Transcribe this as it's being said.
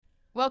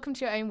Welcome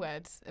to Your Own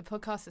Words, a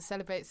podcast that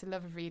celebrates the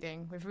love of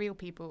reading with real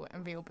people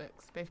and real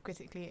books, both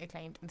critically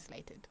acclaimed and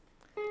slated.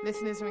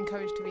 Listeners are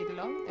encouraged to read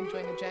along and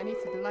join the journey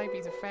through the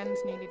libraries of friends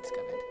newly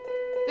discovered.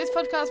 This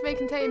podcast may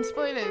contain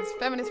spoilers,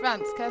 feminist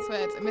rants, curse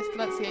words, and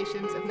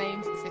mispronunciations of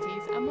names,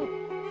 cities, and more.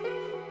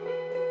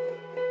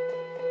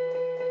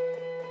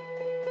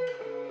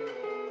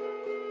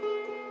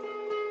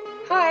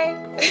 Hi.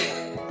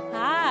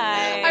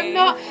 Hi. I'm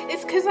not.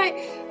 It's because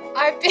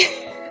I've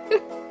been.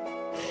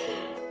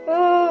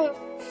 Oh.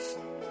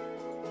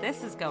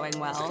 This is going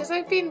well. Because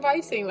I've been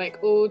writing like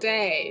all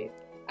day,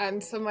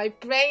 and so my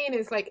brain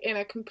is like in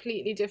a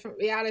completely different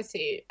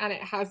reality, and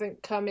it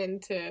hasn't come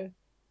into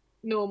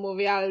normal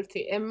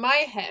reality. In my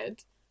head,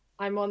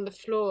 I'm on the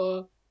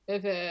floor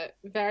of a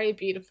very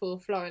beautiful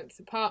Florence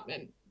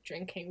apartment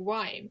drinking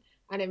wine,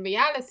 and in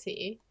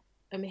reality,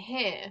 I'm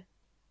here,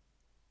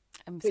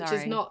 which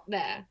is not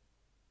there.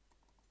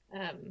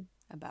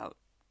 About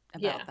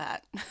yeah.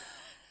 that.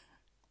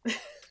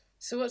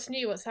 So what's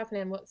new? What's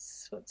happening?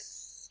 What's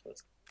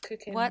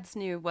cooking? What's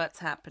new? What's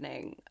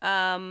happening?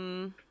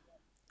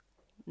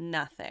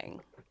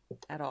 Nothing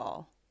at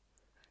all.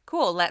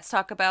 Cool. Let's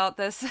talk about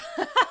this.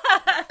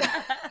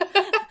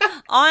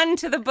 On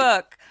to the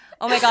book.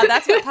 Oh my God,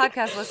 that's what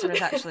podcast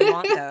listeners actually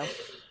want, though,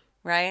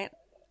 right?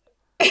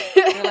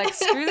 They're like,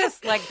 screw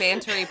this like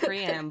bantery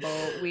preamble.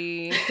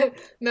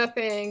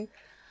 Nothing.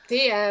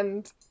 The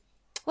end.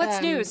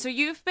 What's new? So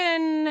you've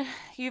been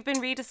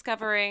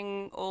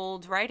rediscovering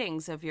old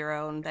writings of your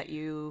own that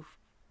you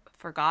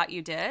forgot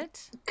you did?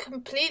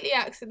 Completely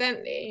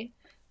accidentally.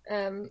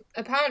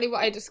 Apparently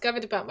what I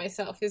discovered about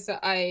myself is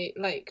that I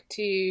like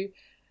to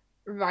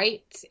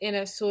write in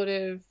a sort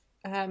of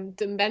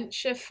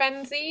dementia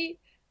frenzy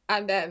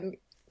and then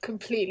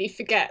completely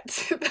forget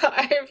that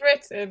I've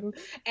written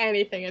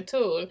anything at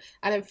all.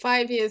 And then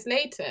 5 years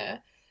later,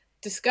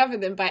 discover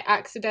them by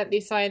accidentally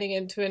signing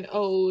into an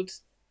old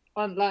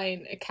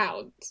online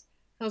account.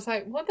 I was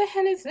like, what the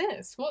hell is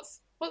this? What's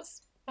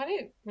I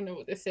don't know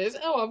what this is.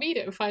 Oh, I'll read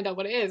it and find out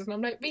what it is. And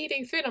I'm like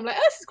reading through it, and I'm like,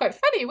 oh, this is quite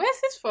funny.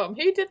 Where's this from?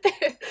 Who did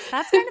this?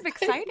 That's kind of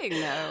exciting,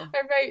 though.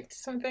 I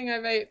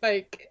wrote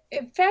like,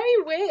 it's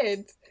very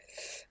weird.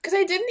 Because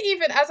I didn't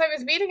even, as I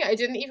was reading it, I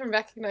didn't even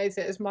recognise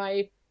it as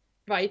my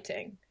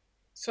writing.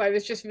 So I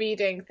was just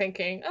reading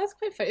thinking, oh, that's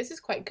quite funny. This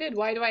is quite good.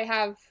 Why do I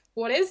have,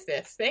 what is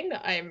this thing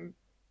that I'm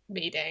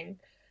reading?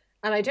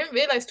 And I didn't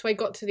realise till I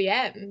got to the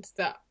end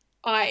that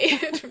I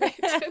had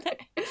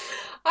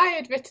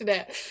written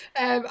it.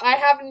 I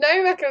have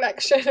no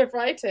recollection of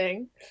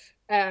writing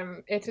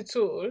it at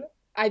all.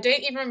 I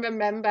don't even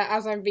remember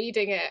as I'm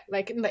reading it.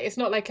 Like it's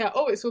not like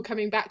it's all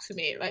coming back to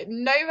me. Like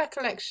no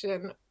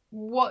recollection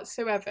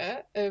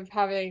whatsoever of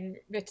having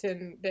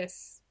written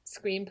this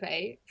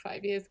screenplay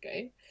 5 years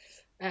ago.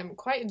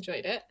 Quite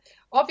enjoyed it.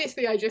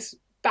 Obviously, I just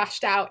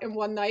bashed out in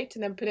one night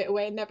and then put it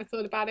away and never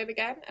thought about it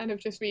again, and have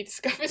just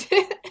rediscovered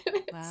it.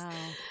 Wow.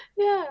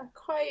 Yeah,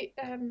 quite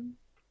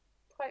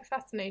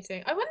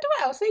fascinating. I wonder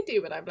what else they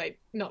do when I'm like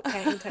not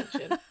paying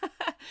attention.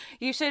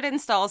 You should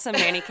install some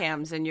nanny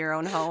cams in your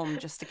own home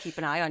just to keep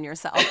an eye on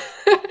yourself.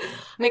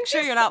 Make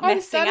sure you're not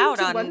missing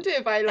out on wonder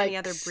if I, like, any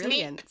other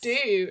brilliance.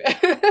 Do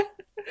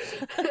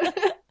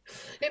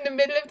in the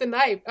middle of the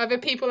night. Other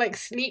people like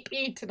sleep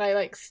eat and I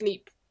like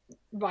sleep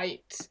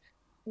write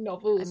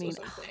novels or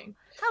something.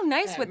 How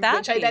nice would that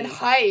which be? I then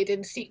hide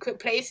in secret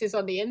places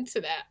on the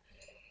internet.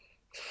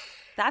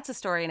 That's a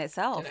story in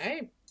itself. I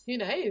don't know. Who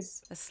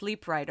knows? A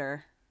sleep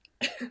writer.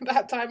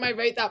 That time I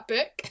wrote that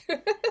book.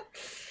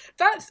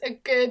 That's a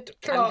good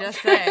plot. I'm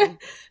just saying.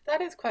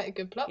 That is quite a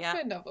good plot for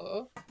a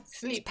novel.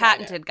 Sleep it's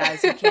patented,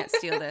 guys. You can't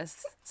steal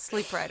this.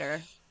 Sleep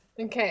writer.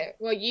 Okay.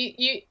 Well,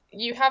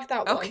 you have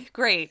that one. Okay,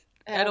 great.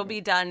 It'll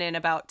be done in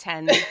about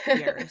 10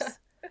 years.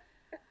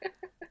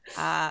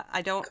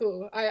 I don't.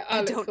 Cool.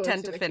 I don't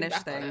tend to finish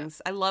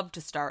things. I love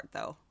to start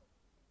though.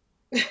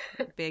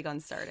 Big on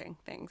starting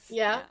things.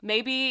 Yeah.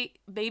 Maybe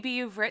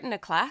you've written a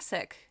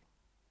classic,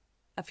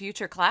 a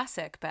future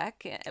classic,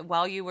 Beck,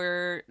 while you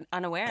were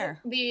unaware.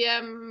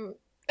 The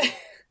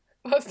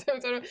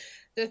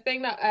the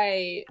thing that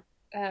I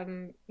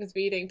was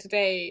reading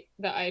today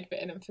that I'd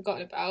written and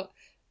forgotten about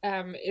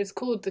is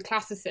called The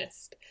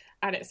Classicist.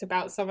 And it's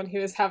about someone who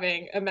is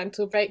having a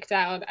mental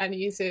breakdown and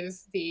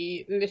uses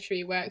the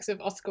literary works of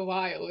Oscar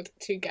Wilde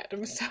to get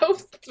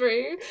themselves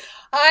through.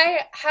 I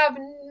have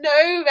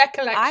no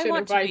recollection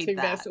of writing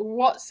this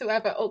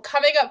whatsoever or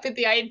coming up with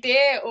the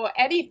idea or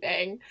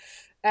anything.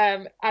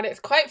 And it's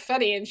quite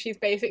funny. And she's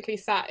basically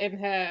sat in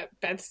her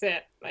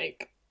bedsit,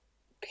 like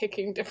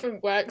picking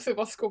different works of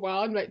Oscar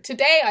Wilde. Like,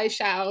 today I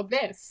shall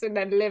this, and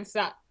then lives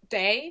that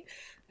day.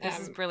 This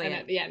is brilliant.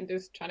 And at the end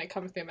is trying to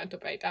come through a mental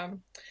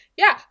breakdown.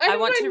 Yeah, I have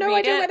no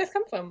idea where this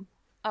come from.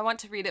 I want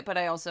to read it, but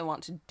I also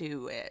want to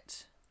do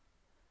it.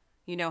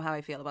 You know how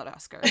I feel about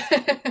Oscar.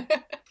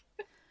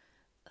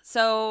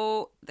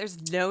 So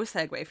there's no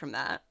segue from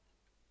that.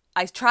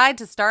 I tried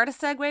to start a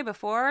segue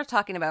before,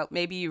 talking about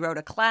maybe you wrote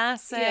a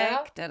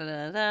classic,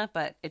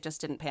 but it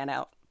just didn't pan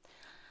out.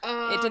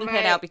 It didn't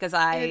pan right. out because It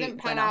I didn't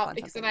pan went off out on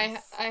because then something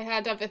else. I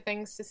had other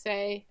things to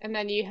say, and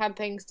then you had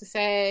things to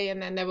say,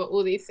 and then there were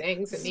all these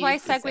things that This is why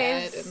needed to be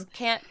said, segues and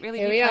can't really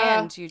here be we are.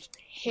 planned. You just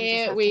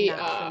Here have we to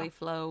naturally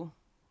are.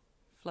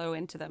 flow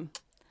into them.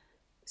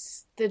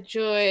 The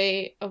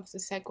joy of the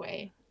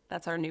segue.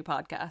 That's our new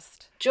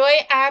podcast.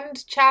 Joy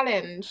and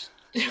challenge.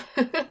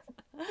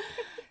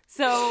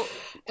 So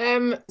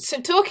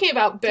talking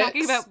about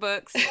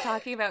books.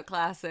 Talking about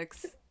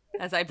classics,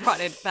 as I brought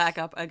it back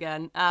up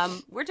again.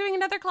 We're doing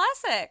another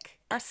classic,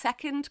 our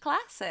second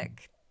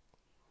classic.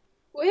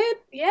 We're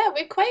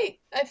quite,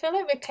 I feel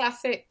like we're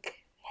classic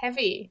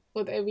heavy,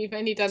 although we've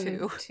only done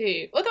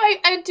two. Although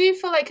I do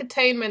feel like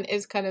Atonement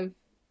is kind of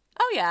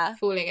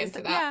falling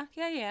into that.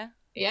 Yeah.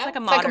 Yeah, It's like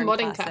a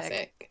modern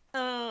classic.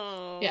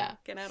 Oh, yeah.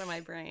 Get out of my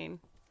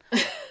brain.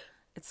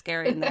 It's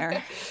scary in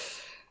there.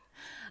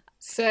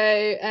 So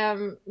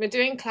we're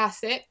doing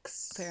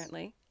classics.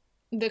 Apparently.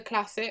 The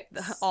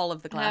classics. All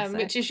of the classics.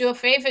 Which is your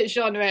favourite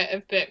genre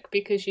of book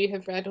because you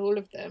have read all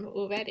of them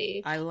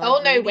already. I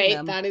love reading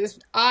them. That is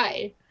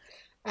I.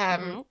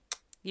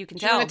 You can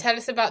tell. Do you want to tell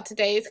us about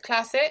today's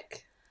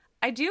classic?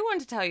 I do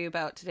want to tell you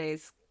about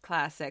today's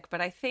classic,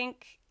 but I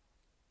think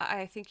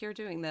you're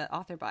doing the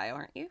author bio,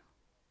 aren't you?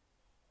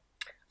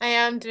 I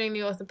am doing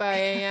the author bio,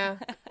 yeah.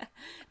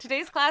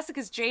 Today's classic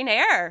is Jane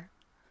Eyre.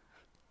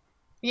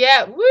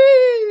 Yeah,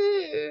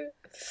 woo!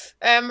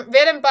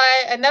 Written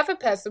by another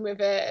person with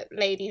a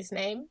lady's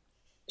name,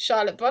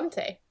 Charlotte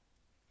Bronte.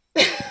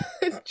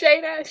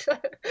 Jane Eyre.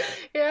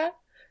 Yeah.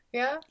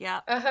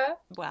 Uh-huh.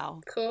 Wow.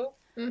 Cool.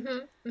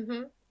 Let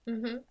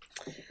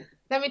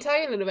me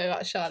tell you a little bit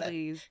about Charlotte.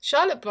 Please.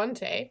 Charlotte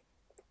Bronte,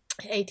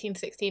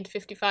 1816 to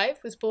 55,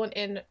 was born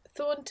in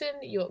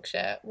Thornton,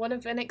 Yorkshire, one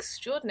of an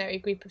extraordinary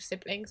group of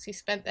siblings who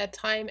spent their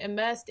time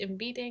immersed in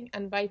reading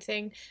and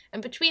writing,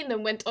 and between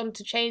them went on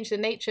to change the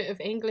nature of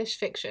English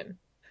fiction.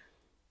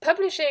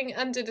 Publishing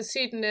under the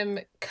pseudonym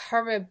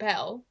Currer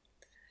Bell,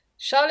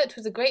 Charlotte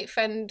was a great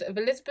friend of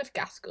Elizabeth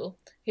Gaskell,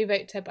 who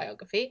wrote her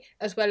biography,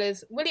 as well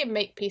as William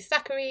Makepeace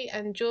Thackeray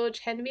and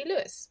George Henry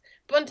Lewis.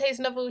 Bronte's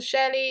novels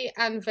Shirley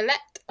and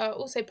Villette are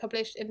also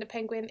published in the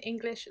Penguin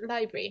English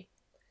Library.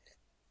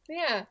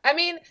 Yeah, I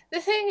mean,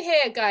 the thing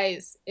here,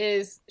 guys,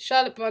 is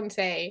Charlotte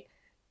Bronte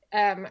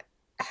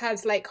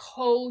has like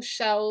whole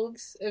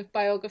shelves of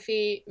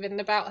biography written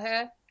about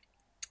her.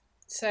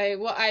 So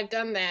what I've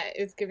done there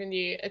is given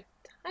you a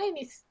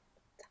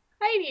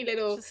tiny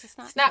little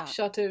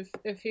snapshot of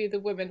who the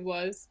woman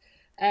was.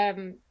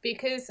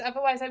 Because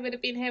otherwise I would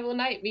have been here all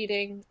night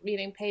reading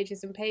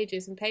pages and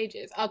pages and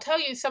pages. I'll tell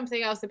you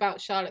something else about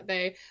Charlotte,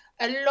 though.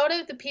 A lot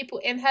of the people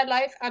in her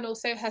life and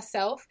also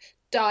herself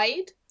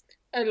died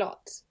a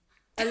lot.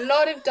 A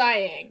lot of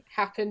dying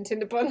happened in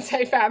the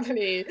Bronte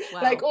family.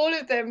 Wow. Like all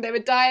of them, they were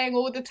dying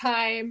all the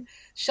time.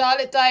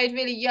 Charlotte died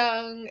really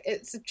young.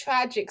 It's a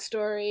tragic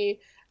story.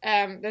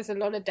 There's a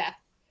lot of death.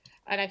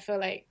 And I feel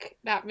like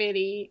that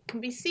really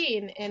can be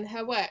seen in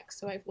her work.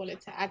 So I've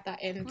wanted to add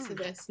that into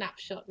the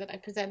snapshot that I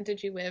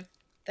presented you with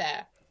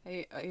there.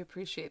 I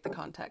appreciate the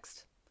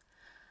context.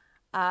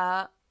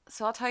 So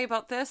I'll tell you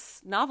about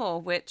this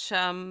novel, which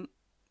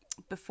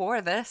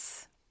before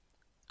this,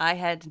 I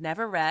had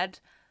never read,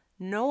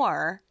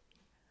 nor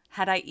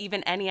had I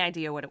even any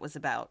idea what it was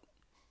about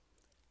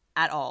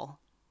at all.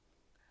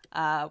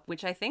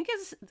 Which I think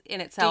is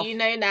in itself... Do you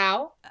know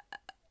now?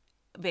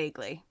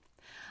 Vaguely.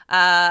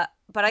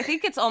 But I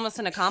think it's almost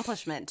an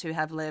accomplishment to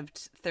have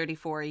lived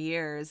 34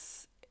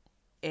 years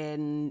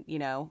in,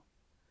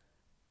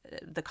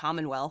 the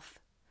Commonwealth.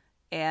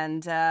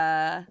 And,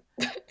 I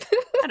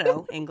don't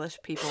know, English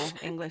people,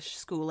 English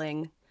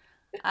schooling.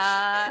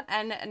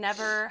 And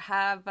never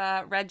have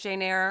read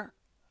Jane Eyre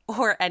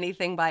or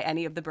anything by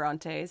any of the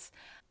Brontes.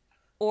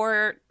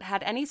 Or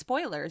had any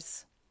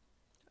spoilers.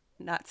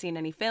 Not seen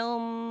any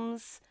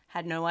films.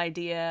 Had no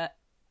idea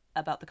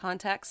about the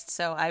context.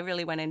 So I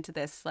really went into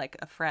this like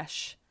a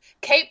fresh...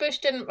 Kate Bush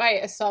didn't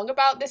write a song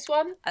about this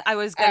one. I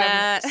was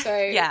gonna...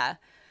 Yeah.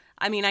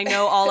 I mean, I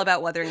know all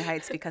about Wuthering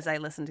Heights because I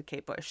listened to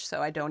Kate Bush,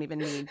 so I don't even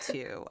need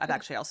to... I've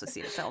actually also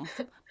seen a film.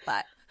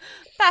 But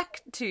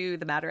back to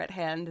the matter at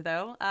hand,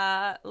 though.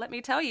 Let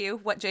me tell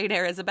you what Jane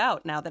Eyre is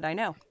about now that I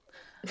know.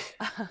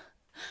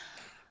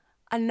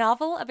 A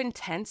novel of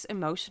intense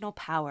emotional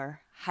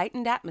power,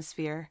 heightened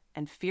atmosphere,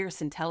 and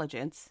fierce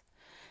intelligence,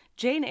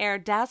 Jane Eyre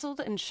dazzled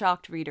and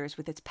shocked readers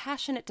with its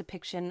passionate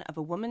depiction of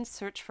a woman's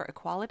search for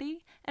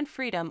equality and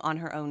freedom on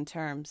her own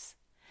terms.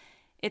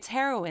 Its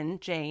heroine,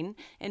 Jane,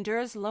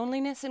 endures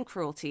loneliness and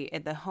cruelty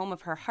in the home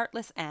of her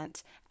heartless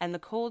aunt and the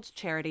cold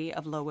charity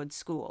of Lowood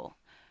School.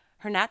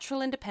 Her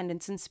natural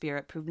independence and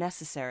spirit prove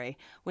necessary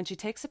when she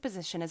takes a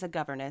position as a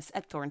governess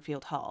at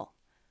Thornfield Hall.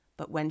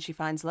 But when she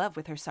finds love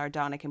with her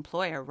sardonic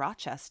employer,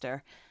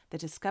 Rochester, the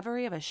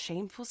discovery of a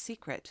shameful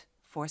secret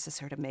forces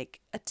her to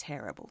make a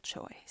terrible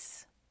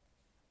choice.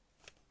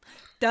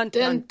 Dun,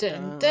 dun,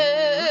 dun, dun.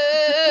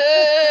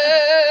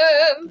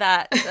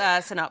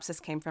 That synopsis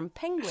came from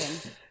Penguin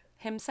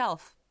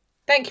himself.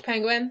 Thank you,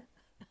 Penguin.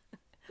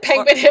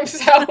 Penguin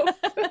himself.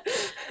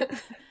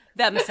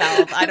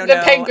 themselves. I don't The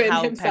know penguin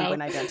how himself.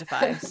 Penguin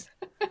identifies.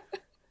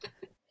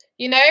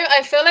 You know,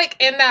 I feel like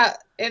in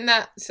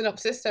that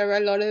synopsis there are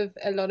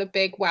a lot of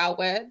big wow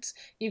words.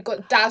 You've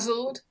got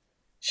dazzled,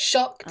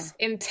 shocked,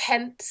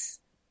 intense.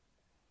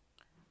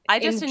 I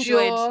just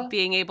endure, enjoyed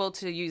being able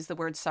to use the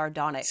word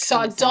sardonic.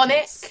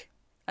 Sardonic.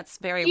 That's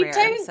very You rare.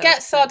 don't so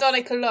get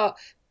sardonic a lot.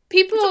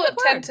 People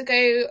tend to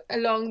go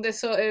along the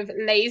sort of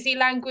lazy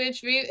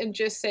language route and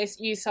just say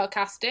use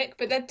sarcastic,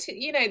 but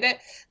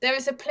there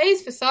is a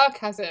place for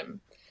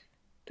sarcasm,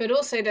 but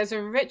also there's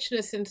a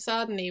richness in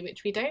sardony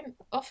which we don't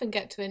often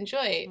get to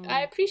enjoy.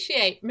 I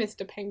appreciate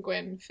Mr.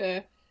 Penguin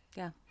for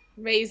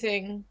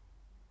raising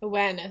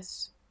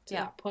awareness to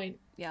that point.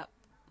 Yeah,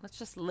 let's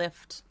just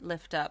lift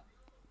up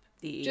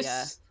the.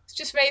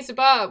 Just raise the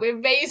bar. We're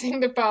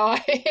raising the bar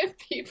here,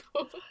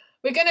 people.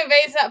 We're going to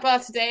raise that bar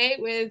today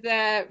with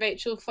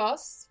Rachel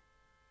Foss,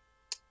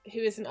 who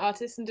is an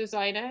artist and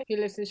designer who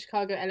lives in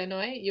Chicago,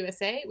 Illinois,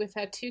 USA, with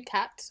her 2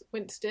 cats,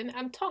 Winston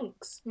and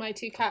Tonks. My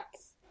 2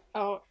 cats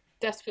are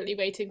desperately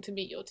waiting to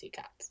meet your 2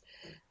 cats.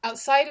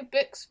 Outside of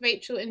books,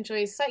 Rachel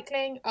enjoys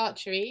cycling,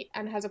 archery,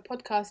 and has a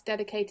podcast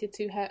dedicated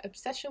to her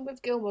obsession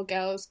with Gilmore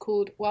Girls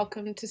called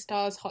Welcome to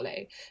Stars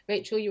Hollow.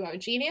 Rachel, you are a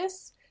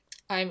genius.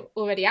 I'm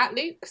already at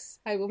Luke's.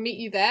 I will meet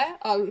you there.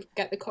 I'll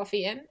get the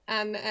coffee in,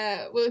 and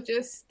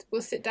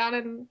we'll sit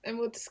down and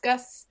we'll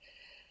discuss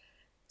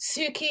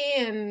Suki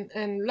and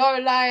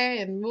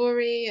Lorelai and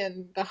Rory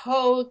and the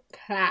whole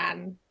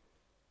clan.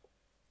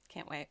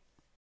 Can't wait.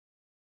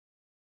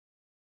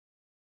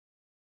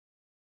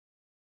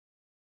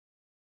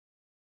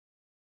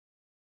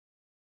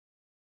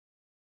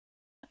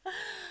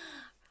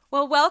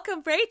 Well,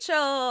 welcome,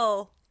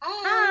 Rachel.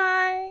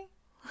 Hi.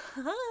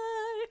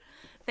 Hi.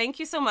 Thank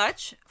you so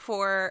much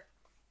for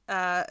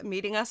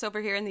meeting us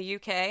over here in the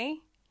UK,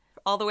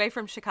 all the way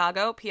from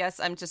Chicago. P.S.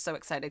 I'm just so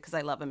excited because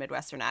I love a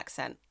Midwestern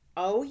accent.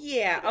 Oh,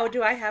 yeah. Oh,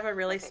 do I have a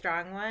really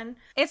strong one?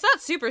 It's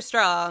not super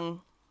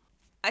strong.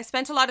 I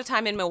spent a lot of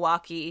time in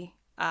Milwaukee,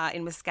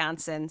 in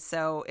Wisconsin,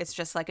 so it's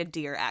just like a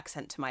deer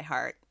accent to my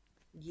heart.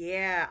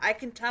 Yeah, I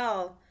can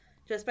tell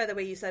just by the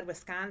way you said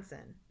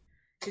Wisconsin.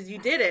 Because you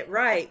did it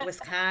right,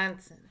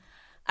 Wisconsin.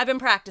 I've been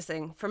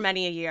practicing for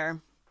many a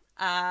year.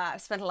 I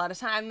spent a lot of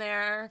time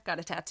there, got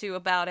a tattoo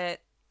about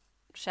it.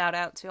 Shout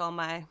out to all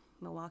my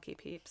Milwaukee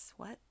peeps.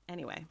 What?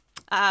 Anyway,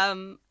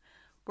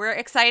 we're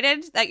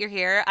excited that you're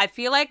here. I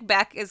feel like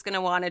Beck is going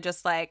to want to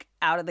just like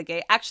out of the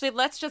gate. Actually,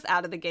 let's just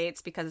out of the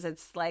gates because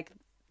it's like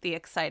the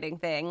exciting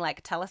thing. Like,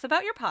 tell us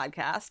about your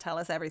podcast. Tell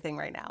us everything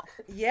right now.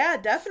 Yeah,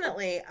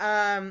 definitely.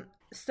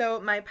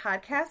 So my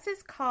podcast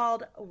is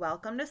called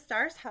Welcome to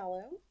Stars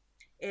Hollow.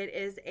 It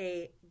is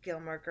a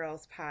Gilmore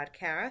Girls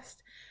podcast,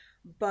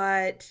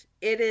 but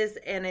it is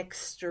an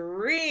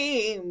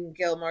extreme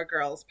Gilmore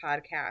Girls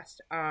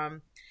podcast. I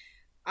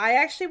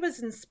actually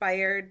was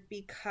inspired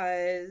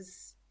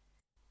because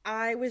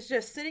I was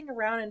just sitting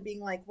around and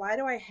being like, why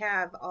do I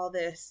have all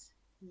this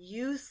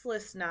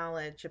useless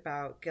knowledge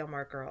about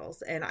Gilmore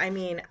Girls? And I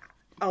mean,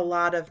 a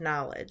lot of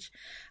knowledge.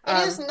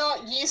 It is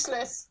not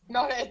useless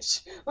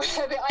knowledge. I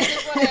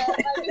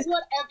just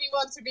want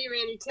everyone to be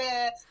really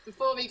clear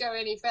before we go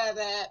any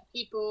further.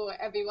 People,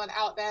 everyone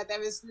out there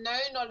is no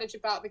knowledge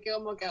about the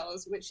Gilmore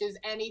Girls which is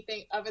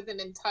anything other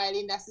than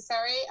entirely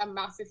necessary and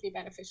massively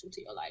beneficial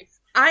to your life.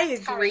 I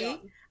agree.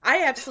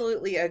 I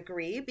absolutely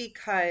agree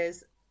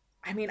because,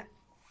 I mean,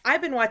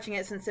 I've been watching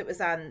it since it was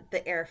on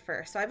the air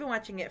first. So I've been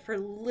watching it for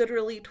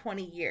literally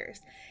 20 years.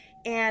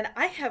 And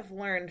I have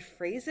learned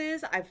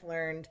phrases, I've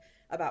learned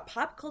about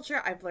pop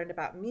culture, I've learned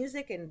about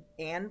music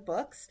and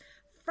books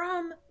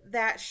from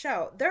that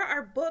show. There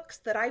are books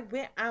that I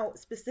went out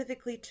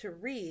specifically to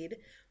read,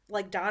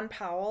 like Don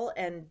Powell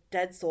and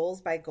Dead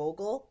Souls by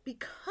Gogol,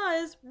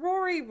 because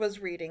Rory was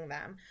reading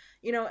them.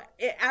 You know,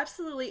 it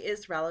absolutely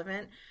is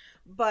relevant.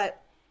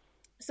 But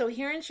so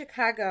here in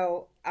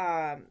Chicago,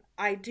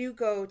 I do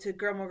go to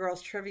Gilmore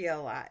Girls trivia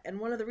a lot. And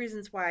one of the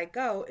reasons why I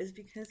go is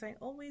because I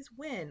always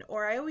win,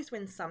 or I always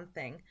win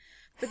something.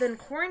 But then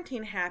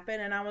quarantine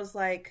happened, and I was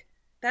like,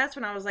 that's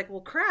when I was like, well,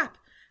 crap.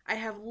 I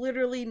have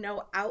literally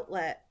no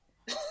outlet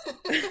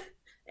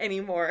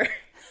anymore.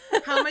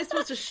 How am I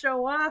supposed to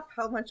show off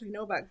how much I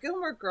know about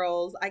Gilmore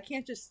Girls? I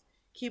can't just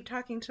keep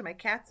talking to my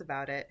cats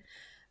about it.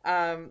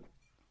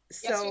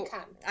 So yes, you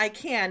can. I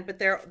can, but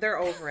they're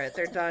over it.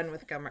 They're done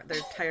with Gilmore.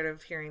 They're tired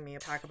of hearing me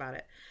talk about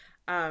it.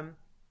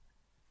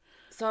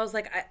 So I was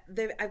like,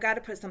 I've got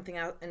to put something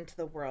out into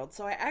the world.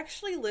 So I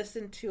actually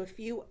listened to a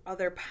few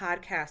other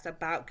podcasts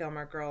about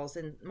Gilmore Girls,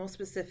 and most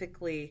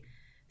specifically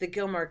the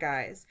Gilmore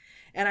Guys.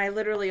 And I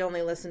literally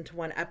only listened to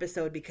one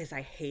episode because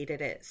I hated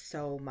it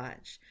so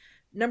much.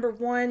 Number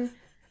one,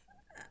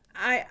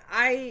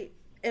 I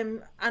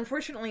am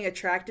unfortunately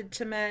attracted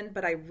to men,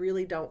 but I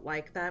really don't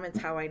like them. It's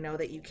how I know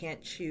that you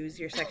can't choose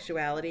your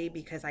sexuality,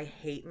 because I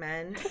hate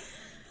men.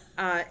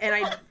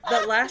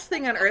 The last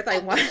thing on earth I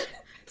want,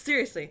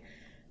 seriously,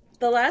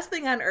 the last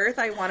thing on earth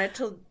I wanted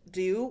to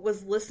do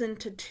was listen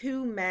to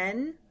 2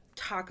 men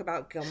talk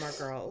about Gilmore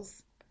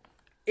Girls.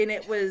 And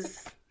it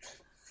was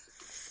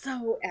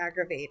so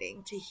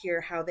aggravating to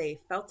hear how they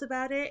felt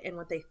about it and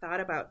what they thought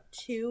about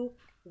two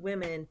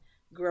women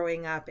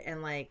growing up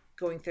and like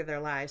going through their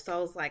lives. So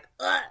I was like,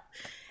 ugh.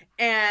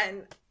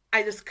 And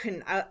I just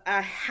couldn't.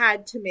 I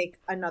had to make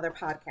another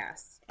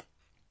podcast.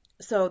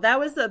 So that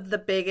was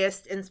the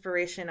biggest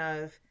inspiration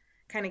of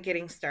kind of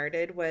getting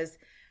started was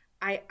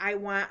I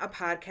want a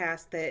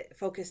podcast that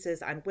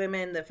focuses on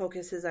women, that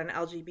focuses on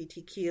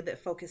LGBTQ,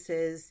 that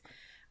focuses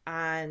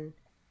on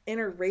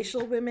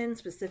interracial women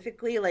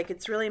specifically. Like,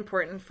 it's really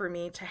important for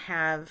me to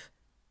have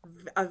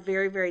a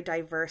very, very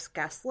diverse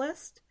guest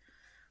list,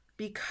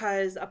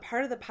 because a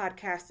part of the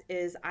podcast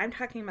is I'm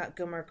talking about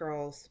Gilmore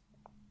Girls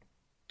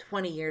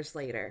 20 years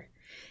later.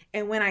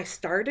 And when I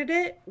started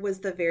it was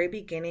the very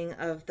beginning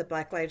of the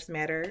Black Lives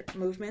Matter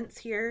movements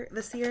here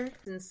this year.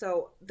 And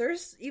so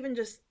there's even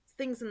just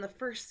things in the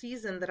first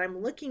season that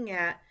I'm looking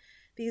at,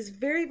 these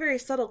very, very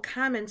subtle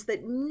comments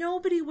that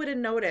nobody would have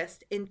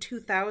noticed in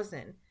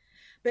 2000.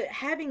 But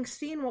having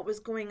seen what was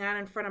going on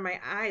in front of my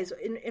eyes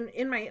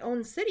in my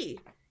own city,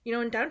 you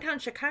know, in downtown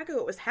Chicago,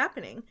 it was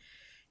happening.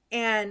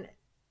 And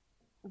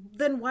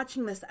then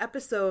watching this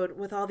episode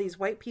with all these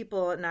white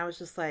people, and I was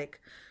just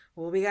like,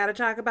 well, we got to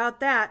talk about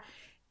that.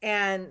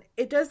 And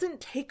it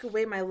doesn't take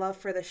away my love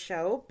for the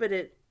show, but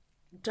it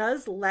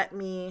does let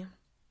me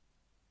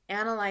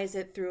analyze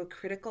it through a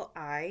critical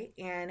eye.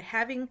 And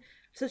having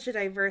such a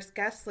diverse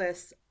guest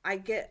list, I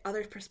get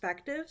other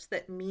perspectives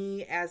that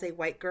me as a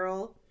white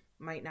girl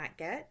might not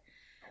get.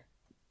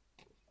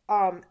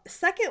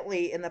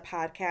 Secondly, in the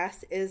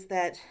podcast is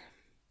that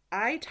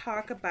I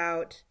talk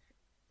about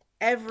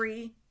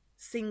every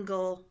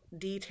single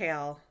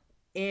detail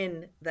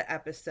in the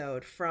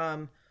episode,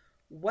 from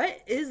what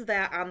is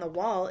that on the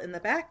wall in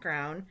the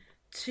background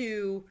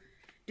to,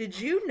 did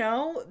you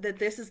know that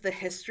this is the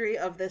history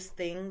of this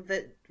thing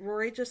that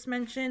Rory just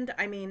mentioned?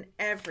 I mean,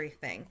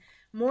 everything.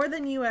 More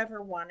than you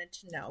ever wanted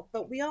to know.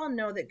 But we all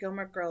know that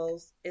Gilmore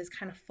Girls is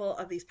kind of full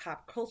of these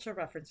pop culture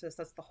references.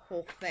 That's the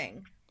whole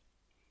thing.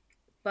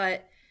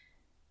 But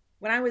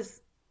when I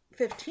was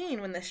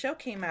 15, when the show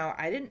came out,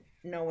 I didn't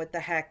know what the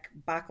heck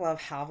Vaclav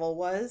Havel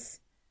was.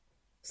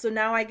 So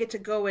now I get to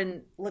go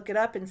and look it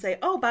up and say,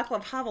 oh,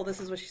 Vaclav Havel, this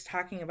is what she's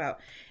talking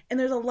about. And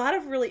there's a lot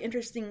of really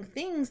interesting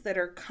things that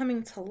are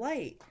coming to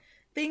light.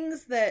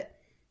 Things that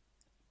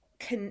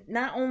can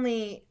not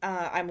only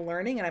I'm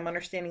learning and I'm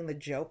understanding the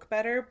joke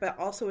better, but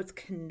also it's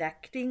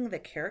connecting the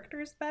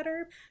characters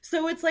better.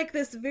 So it's like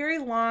this very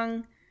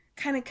long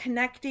kind of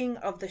connecting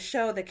of the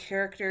show, the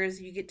characters.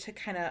 You get to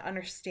kind of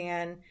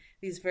understand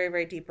these very,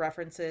 very deep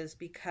references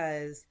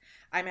because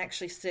I'm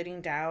actually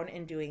sitting down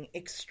and doing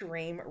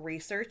extreme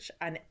research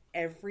on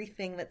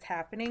everything that's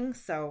happening.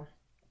 So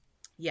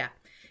yeah,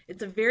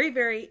 it's a very,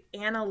 very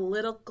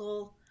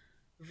analytical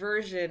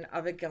version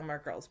of a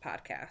Gilmore Girls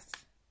podcast.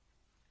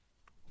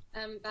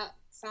 That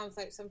sounds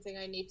like something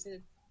I need to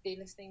be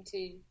listening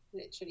to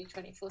literally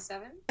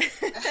 24/7.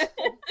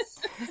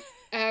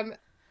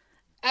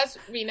 As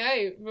we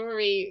know,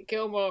 Rory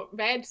Gilmore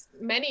read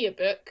many a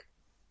book.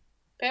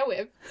 Bear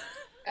with.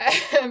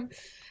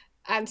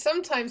 And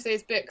sometimes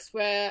those books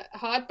were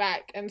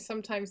hardback and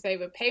sometimes they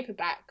were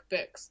paperback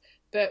books.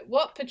 But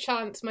what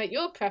perchance might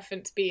your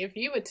preference be if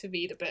you were to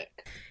read a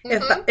book?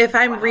 If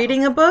I'm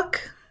reading a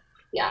book,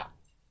 yeah,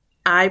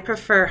 I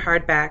prefer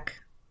hardback.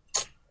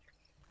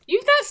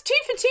 That's 2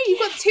 for 2. You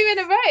got 2 in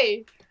a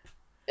row.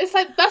 It's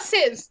like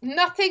buses,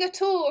 nothing at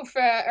all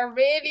for a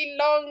really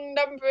long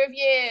number of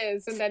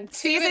years, and then 2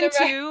 season in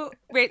a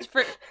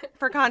row.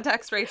 For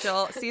context,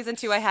 Rachel, season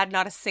 2, I had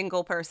not a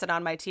single person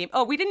on my team.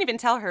 Oh, we didn't even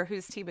tell her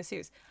whose team is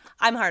whose.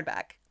 I'm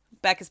hardback.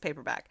 Beck is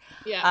paperback.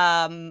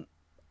 Yeah.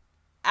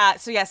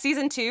 So yeah,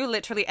 season 2,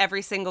 literally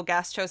every single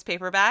guest chose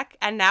paperback,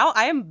 and now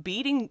I am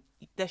beating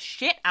the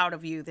shit out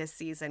of you this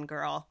season,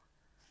 girl.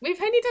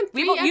 We've only done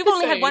 3 episodes. You've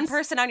only had one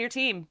person on your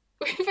team.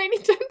 We've only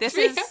done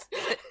 3.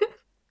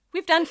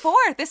 We've done 4.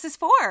 This is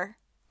 4.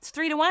 It's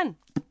 3-1.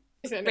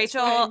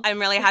 Rachel, I'm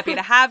really happy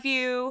to have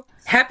you.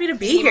 Happy to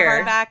be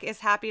here. Hardback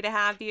is happy to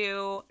have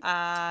you.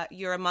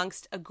 You're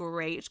amongst a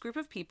great group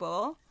of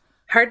people.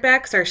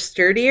 Hardbacks are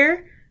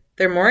sturdier.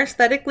 They're more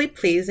aesthetically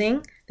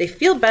pleasing. They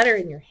feel better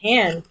in your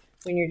hand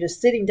when you're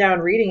just sitting down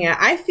reading it.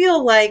 I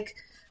feel like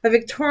a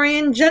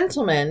Victorian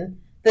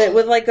gentleman that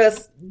with like a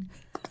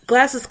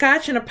glass of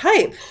scotch and a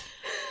pipe.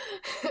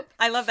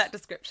 I love that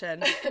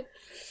description.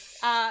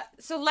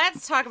 So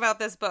let's talk about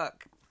this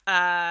book.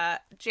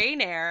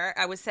 Jane Eyre,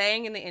 I was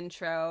saying in the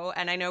intro,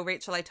 and I know,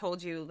 Rachel, I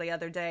told you the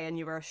other day and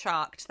you were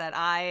shocked that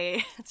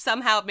I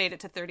somehow made it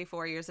to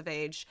 34 years of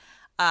age,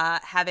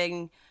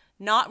 having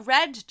not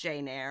read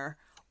Jane Eyre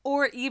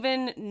or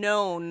even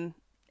known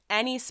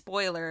any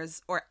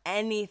spoilers or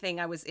anything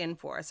I was in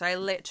for. So I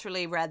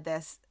literally read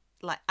this,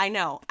 like, I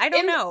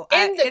don't know.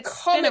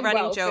 It's been a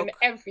running joke. And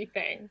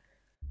everything.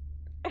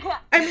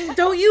 I mean,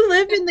 don't you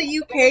live in the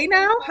UK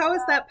now? How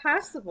is that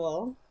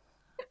possible?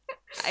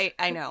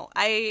 I know.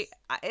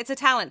 It's a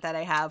talent that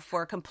I have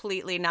for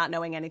completely not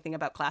knowing anything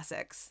about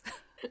classics.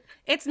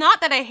 It's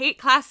not that I hate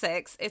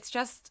classics. It's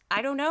just,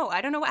 I don't know.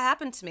 I don't know what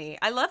happened to me.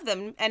 I love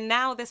them. And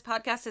now this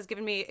podcast has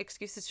given me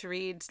excuses to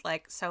read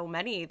like so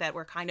many that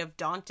were kind of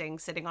daunting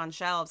sitting on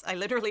shelves. I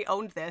literally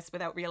owned this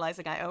without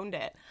realizing I owned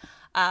it.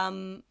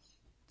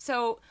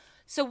 So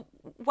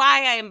why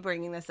I am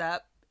bringing this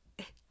up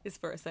is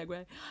for a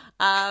segue.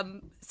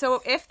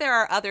 So if there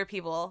are other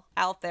people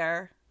out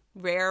there,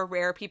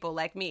 rare people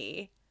like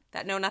me,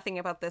 that know nothing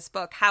about this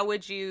book, how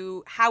would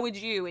you,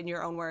 in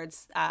your own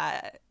words,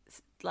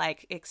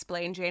 like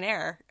explain Jane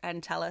Eyre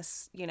and tell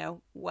us, you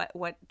know,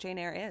 what Jane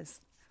Eyre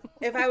is?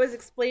 If I was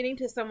explaining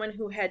to someone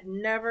who had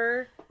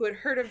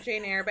heard of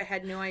Jane Eyre but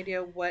had no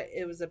idea what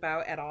it was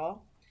about at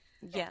all.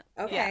 Yeah.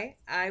 Okay.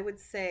 Yeah. I would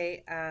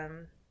say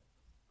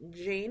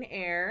Jane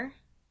Eyre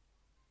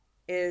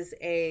is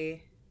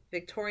a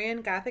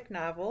Victorian Gothic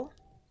novel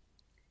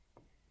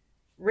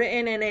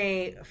written in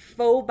a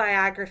faux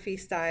biography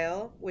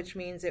style, which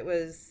means it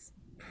was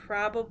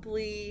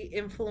probably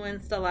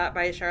influenced a lot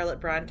by Charlotte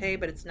Bronte,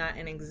 but it's not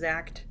an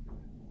exact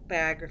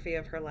biography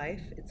of her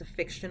life. It's a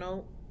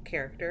fictional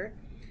character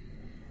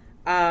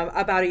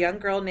about a young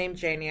girl named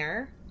Jane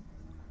Eyre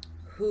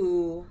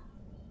who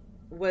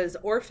was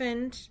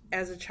orphaned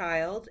as a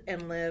child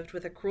and lived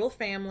with a cruel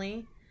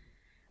family,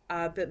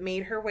 but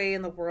made her way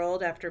in the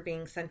world after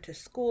being sent to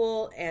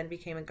school and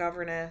became a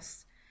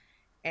governess.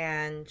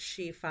 And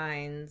she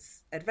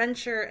finds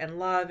adventure and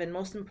love, and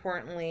most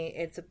importantly,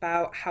 it's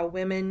about how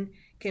women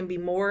can be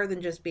more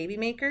than just baby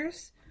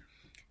makers.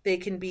 They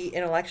can be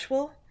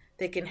intellectual.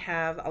 They can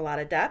have a lot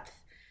of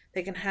depth.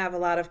 They can have a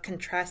lot of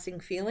contrasting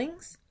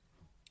feelings.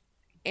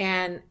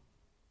 And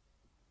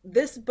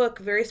this book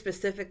very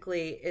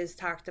specifically is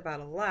talked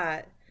about a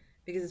lot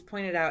because it's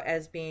pointed out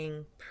as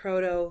being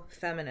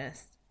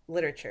proto-feminist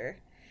literature,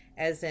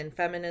 as in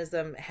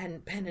feminism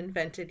hadn't been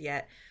invented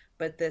yet,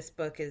 but this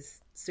book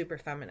is super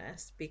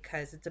feminist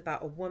because it's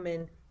about a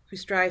woman who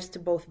strives to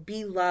both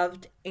be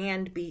loved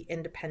and be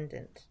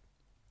independent.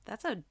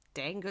 That's a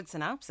dang good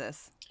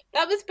synopsis.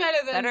 That was better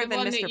than the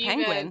one Mr. that you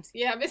Penguin. read.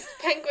 Yeah, Mr.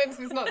 Penguin's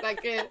was not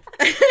that good.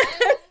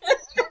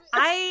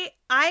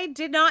 I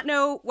did not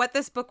know what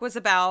this book was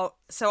about,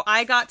 so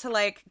I got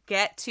to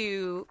get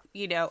to,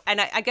 you know, and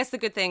I guess the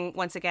good thing,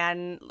 once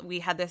again, we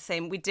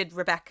did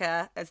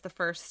Rebecca as the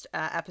first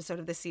episode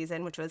of this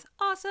season, which was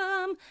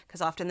awesome,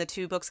 because often the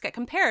two books get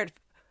compared,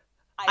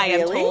 I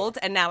am told,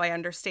 and now I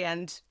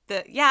understand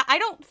I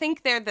don't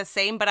think they're the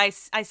same, but I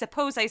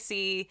suppose I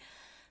see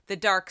the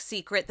dark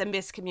secret, the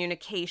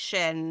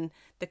miscommunication,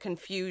 the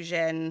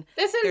confusion.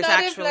 There's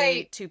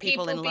actually of two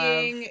people in love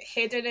being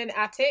hidden in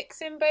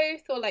attics in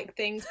both, or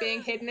things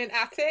being hidden in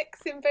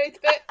attics in both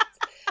books.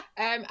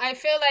 I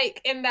feel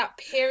like in that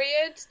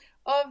period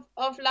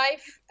of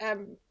life,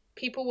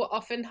 people were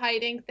often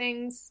hiding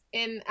things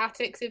in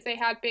attics if they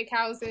had big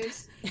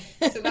houses.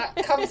 So that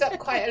comes up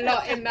quite a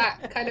lot in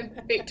that kind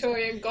of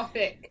Victorian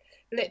Gothic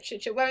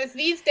literature, whereas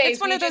these days it's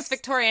one of those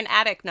Victorian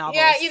attic novels.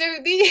 Yeah, you know,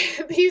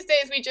 these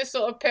days we just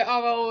sort of put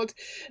our old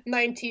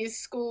 90s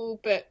school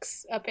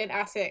books up in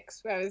attics,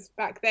 whereas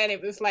back then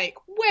it was like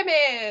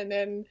women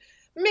and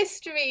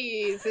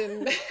mysteries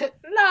and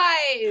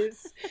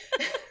lies.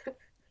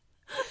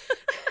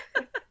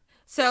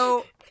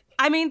 So,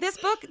 I mean, this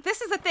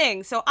is the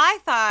thing. So I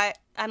thought,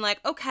 I'm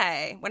like,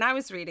 okay, when I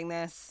was reading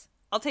this,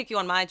 I'll take you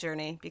on my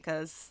journey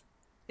because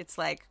it's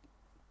like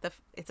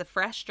it's a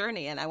fresh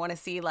journey, and I want to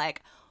see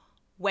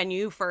when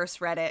you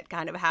first read it,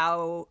 kind of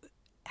how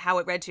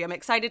it read to you. I'm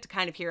excited to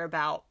kind of hear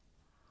about,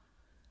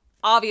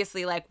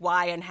 obviously,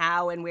 why and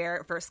how and where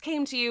it first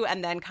came to you,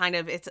 and then kind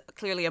of it's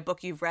clearly a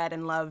book you've read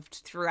and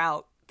loved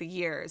throughout the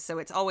years. So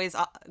it's always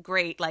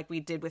great, like we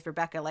did with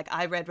Rebecca.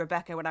 I read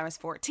Rebecca when I was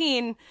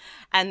 14,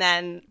 and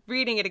then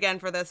reading it again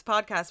for this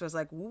podcast was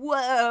like,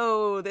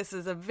 whoa, this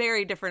is a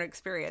very different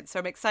experience. So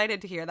I'm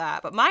excited to hear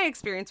that. But my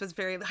experience was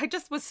I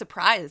just was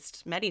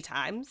surprised many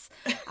times.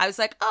 I was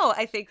like, oh,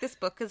 I think this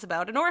book is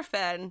about an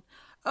orphan.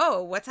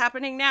 Oh, what's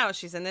happening now?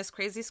 She's in this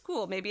crazy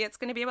school. Maybe it's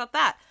going to be about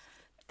that.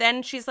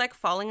 Then she's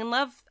falling in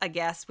love, I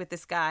guess, with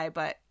this guy,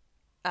 but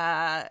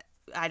I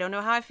don't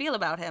know how I feel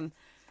about him.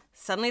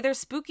 Suddenly there's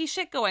spooky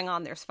shit going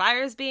on. There's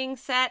fires being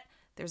set.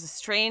 There's a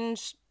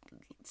strange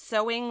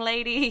sewing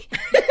lady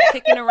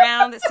kicking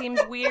around that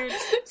seems weird.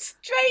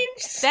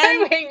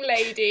 Sewing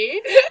lady.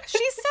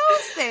 She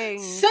sews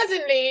things.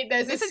 Suddenly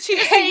there's a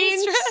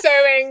strange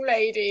sewing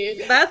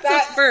lady. That's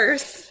a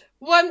first.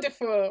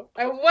 Wonderful.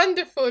 A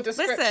wonderful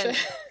description.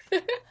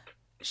 Listen,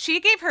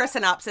 she gave her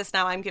synopsis,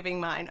 now I'm giving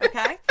mine,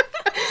 okay?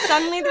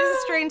 Suddenly there's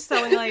a strange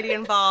sewing lady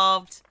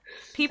involved.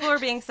 People are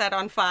being set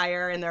on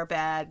fire in their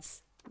beds.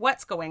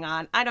 What's going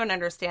on? I don't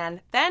understand.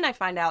 Then I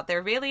find out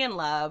they're really in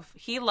love.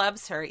 He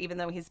loves her, even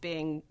though he's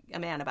being a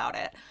man about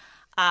it.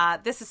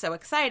 This is so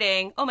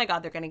exciting. Oh my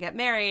God, they're going to get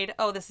married.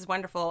 Oh, this is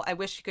wonderful. I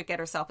wish she could get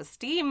her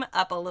self-esteem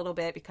up a little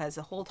bit, because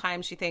the whole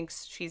time she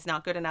thinks she's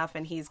not good enough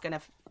and he's going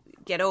to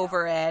get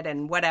over it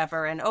and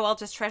whatever. And, oh, I'll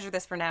just treasure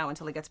this for now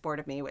until he gets bored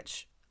of me,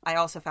 which I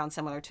also found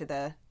similar to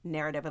the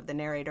narrative of the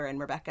narrator in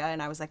Rebecca.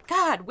 And I was like,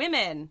 God,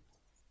 women,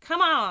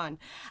 come on.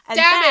 And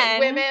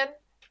Damn it, women.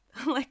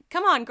 Like,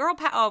 come on, girl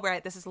power. Oh,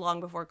 right, this is long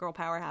before girl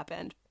power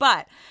happened.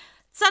 But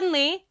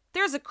suddenly,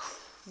 there's a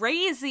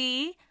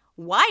crazy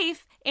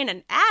wife in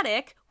an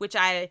attic, which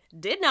I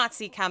did not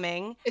see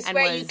coming. It's and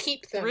where was you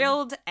keep them.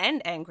 Thrilled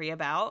and angry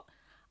about.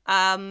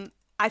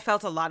 I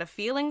felt a lot of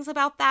feelings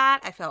about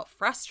that. I felt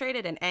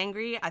frustrated and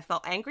angry. I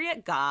felt angry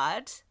at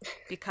God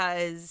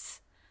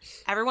because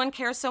everyone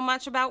cares so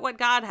much about what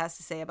God has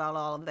to say about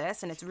all of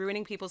this, and it's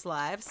ruining people's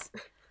lives.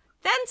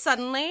 Then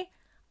suddenly,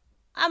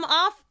 I'm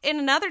off in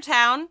another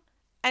town,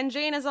 and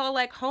Jane is all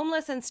like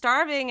homeless and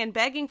starving and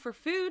begging for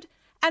food,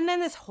 and then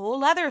this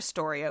whole other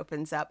story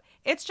opens up.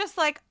 It's just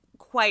like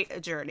quite a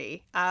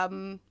journey.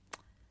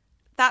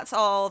 That's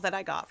all that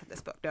I got from this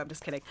book. No, I'm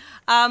just kidding.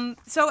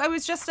 So I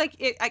was just like,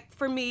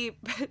 for me,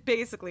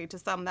 basically, to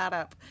sum that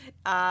up,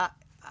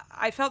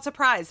 I felt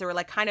surprised. There were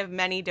like kind of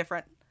many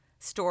different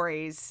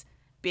stories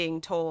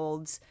being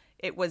told.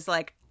 It was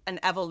like an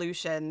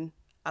evolution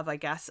of, I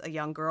guess, a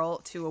young girl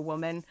to a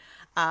woman,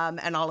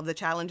 and all of the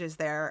challenges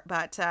there.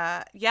 But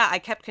yeah, I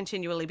kept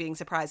continually being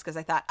surprised because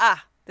I thought,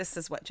 this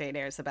is what Jane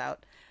Eyre is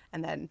about.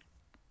 And then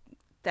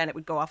it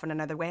would go off in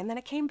another way. And then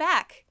it came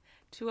back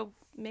to a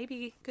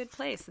maybe good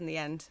place in the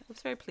end. I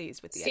was very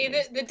pleased with the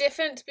ending. See, the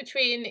difference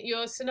between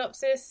your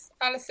synopsis,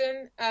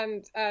 Alison,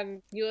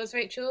 and yours,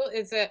 Rachel,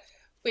 is that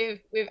with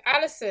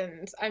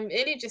Alison's, I'm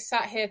really just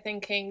sat here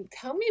thinking,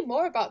 tell me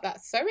more about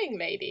that sewing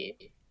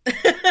lady.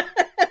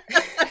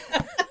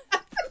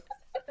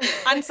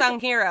 Unsung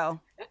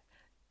hero.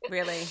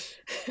 Really.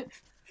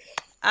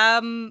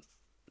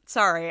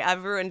 Sorry,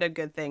 I've ruined a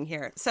good thing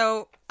here.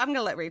 So I'm going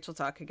to let Rachel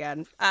talk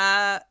again.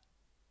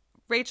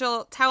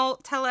 Rachel, tell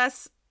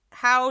us,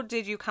 how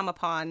did you come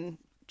upon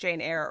Jane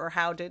Eyre, or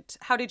how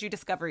did you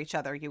discover each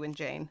other, you and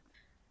Jane?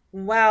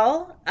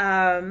 Well,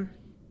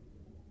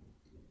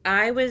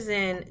 I was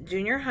in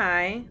junior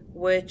high,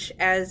 which,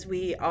 as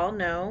we all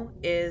know,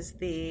 is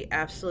the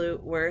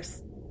absolute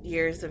worst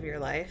years of your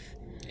life.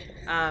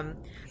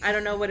 I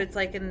don't know what it's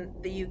like in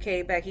the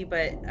UK, Becky,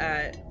 but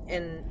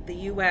in the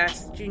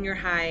US, junior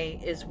high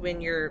is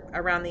when you're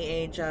around the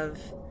age of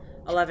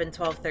 11,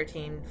 12,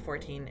 13,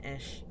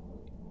 14-ish.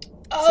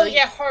 Oh, so,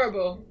 yeah,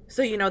 horrible.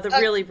 So, the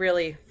really,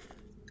 really...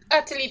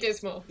 Utterly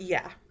dismal.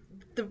 Yeah.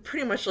 The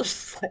pretty much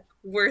just like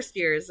worst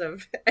years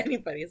of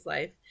anybody's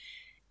life.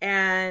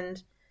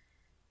 And,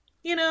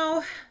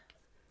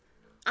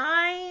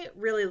 I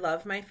really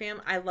love my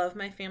family. I love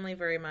my family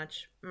very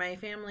much. My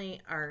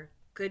family are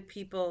good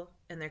people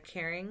and they're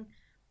caring.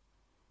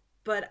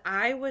 But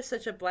I was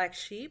such a black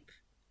sheep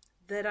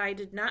that I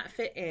did not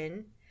fit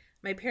in.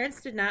 My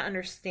parents did not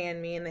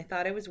understand me and they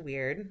thought I was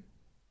weird.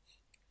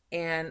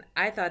 And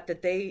I thought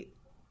that they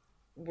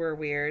were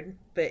weird,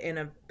 but in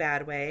a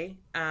bad way.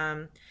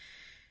 And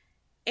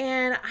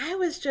I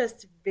was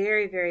just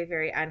very, very,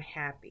 very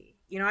unhappy.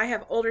 I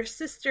have older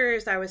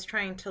sisters. I was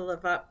trying to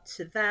live up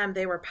to them.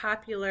 They were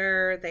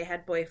popular. They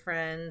had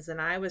boyfriends.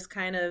 And I was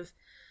kind of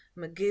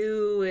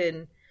Magoo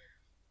and,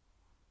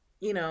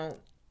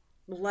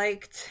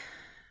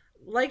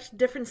 liked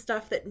different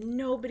stuff that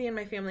nobody in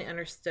my family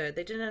understood.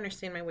 They didn't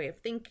understand my way of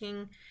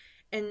thinking.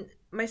 And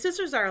my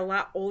sisters are a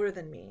lot older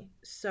than me.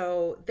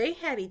 So they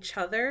had each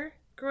other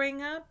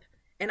growing up,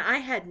 and I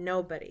had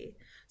nobody.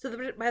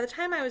 So by the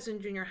time I was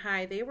in junior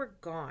high, they were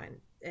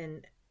gone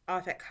and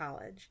off at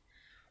college.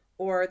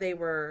 Or they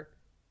were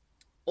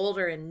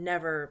older and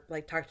never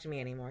talked to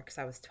me anymore because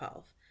I was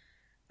 12.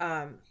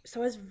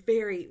 So I was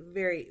very,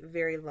 very,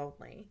 very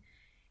lonely.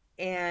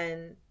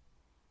 And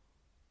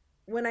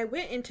when I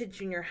went into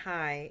junior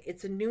high,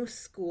 it's a new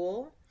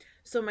school.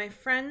 So my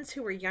friends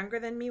who were younger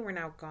than me were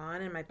now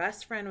gone, and my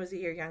best friend was a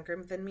year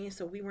younger than me,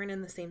 so we weren't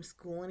in the same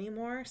school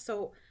anymore.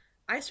 So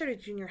I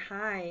started junior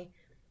high,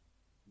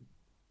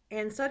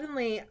 and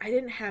suddenly I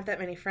didn't have that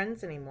many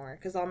friends anymore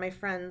because all my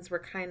friends were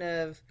kind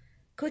of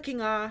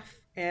clicking off,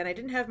 and I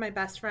didn't have my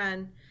best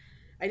friend.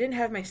 I didn't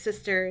have my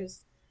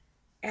sisters,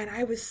 and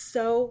I was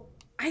so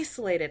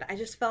isolated. I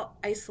just felt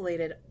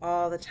isolated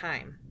all the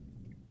time.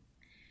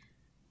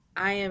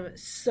 I am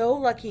so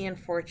lucky and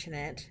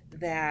fortunate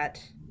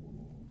that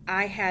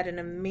I had an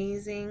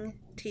amazing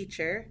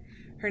teacher.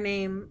 Her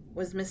name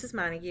was Mrs.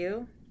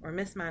 Montague, or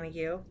Miss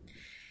Montague.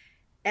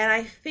 And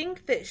I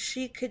think that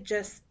she could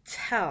just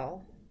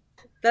tell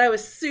that I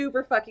was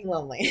super fucking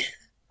lonely.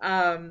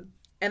 And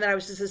that I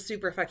was just a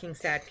super fucking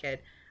sad kid.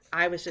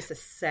 I was just a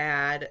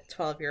sad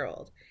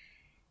 12-year-old.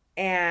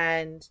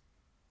 And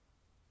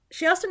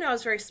she also knew I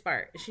was very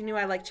smart. She knew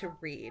I liked to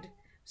read.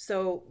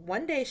 So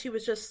one day she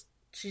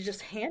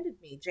just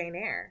handed me Jane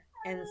Eyre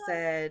and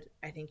said,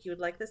 I think you would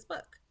like this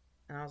book.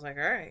 And I was like,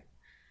 all right.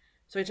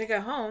 So I took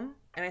it home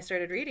and I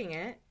started reading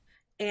it.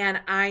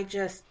 And I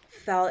just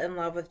fell in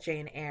love with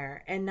Jane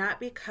Eyre. And not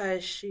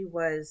because she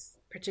was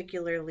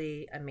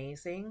particularly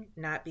amazing,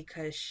 not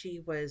because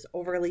she was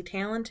overly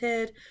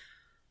talented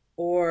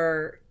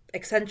or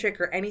eccentric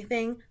or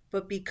anything,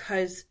 but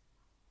because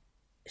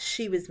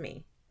she was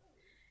me.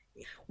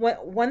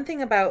 One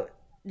thing about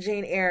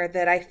Jane Eyre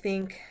that I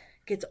think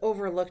gets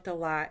overlooked a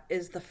lot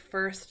is the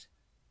first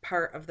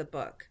part of the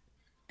book.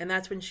 And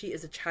that's when she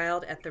is a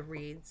child at the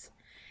Reeds.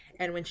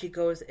 and when she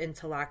goes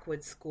into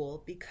Lockwood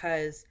School,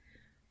 because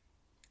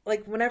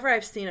like whenever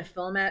I've seen a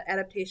film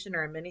adaptation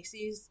or a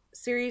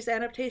miniseries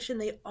adaptation,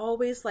 they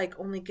always like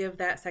only give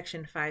that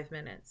section 5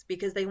 minutes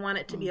because they want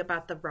it to be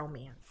about the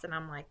romance. And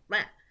I'm like,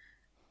 meh.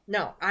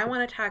 No, I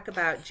want to talk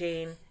about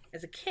Jane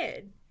as a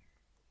kid.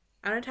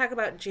 I want to talk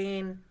about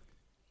Jane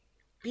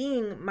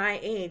being my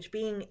age,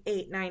 being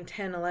 8, 9,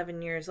 10,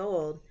 11 years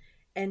old,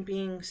 and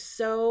being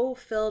so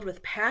filled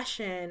with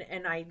passion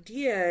and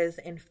ideas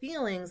and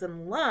feelings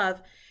and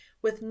love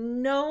with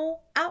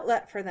no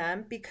outlet for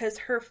them because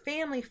her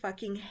family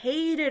fucking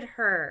hated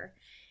her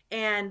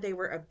and they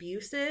were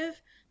abusive.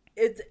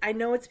 I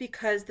know it's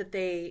because that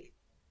they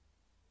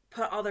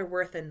put all their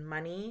worth in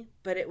money,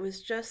 but it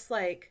was just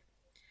like,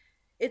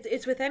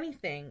 it's with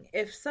anything.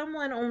 If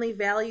someone only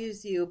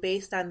values you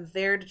based on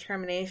their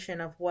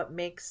determination of what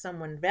makes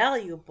someone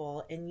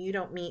valuable and you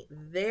don't meet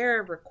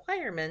their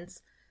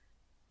requirements,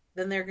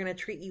 then they're going to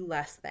treat you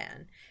less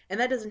than. And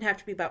that doesn't have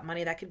to be about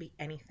money. That could be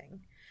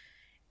anything.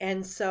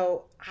 And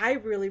so I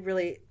really,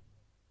 really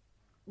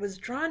was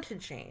drawn to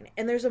Jane.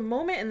 And there's a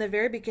moment in the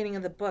very beginning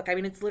of the book. I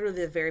mean, it's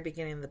literally the very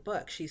beginning of the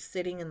book. She's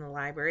sitting in the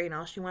library and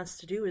all she wants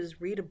to do is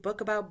read a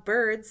book about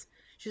birds.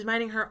 She's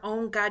minding her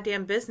own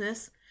goddamn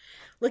business.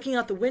 Looking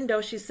out the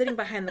window, she's sitting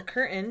behind the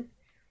curtain.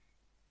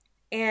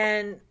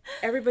 And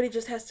everybody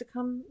just has to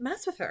come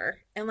mess with her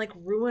and like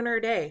ruin her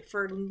day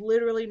for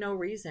literally no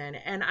reason.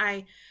 And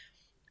I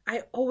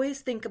always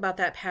think about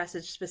that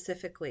passage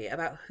specifically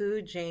about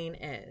who Jane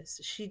is.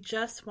 She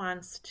just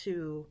wants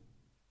to,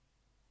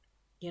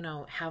 you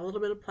know, have a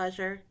little bit of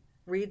pleasure,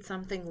 read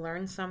something,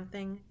 learn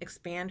something,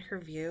 expand her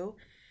view.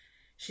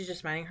 She's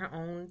just minding her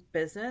own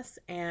business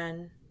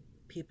and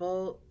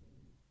people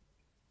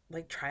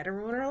like try to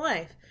ruin her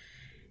life.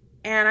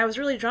 And I was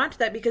really drawn to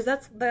that because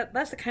that's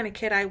the kind of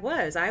kid I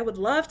was. I would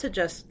love to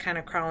just kind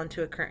of crawl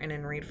into a curtain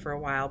and read for a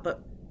while,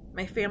 but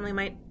my family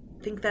might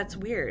think that's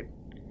weird.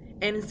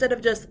 And instead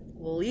of just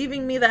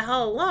leaving me the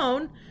hell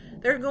alone,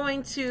 they're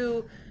going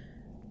to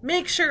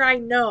make sure I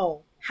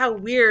know how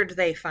weird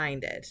they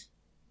find it.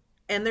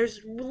 And there's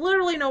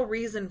literally no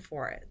reason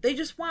for it.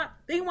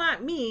 They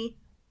want me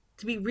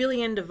to be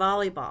really into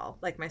volleyball,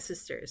 like my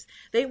sisters.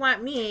 They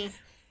want me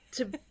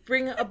to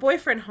bring a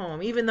boyfriend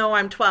home, even though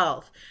I'm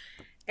 12.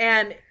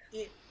 And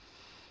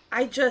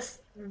I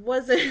just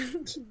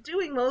wasn't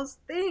doing those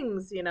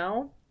things, you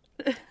know?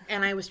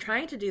 And I was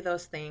trying to do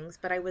those things,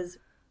 but I was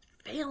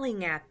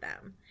failing at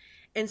them.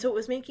 And so it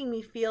was making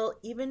me feel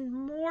even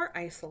more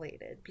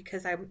isolated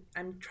because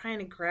I'm trying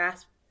to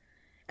grasp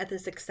at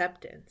this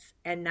acceptance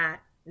and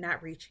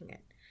not reaching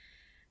it.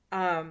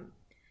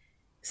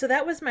 So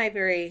that was my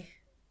very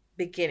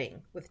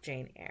beginning with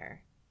Jane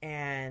Eyre.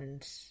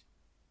 And,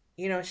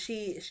 you know,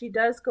 she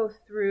does go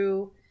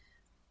through,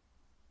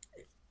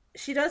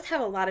 she does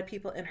have a lot of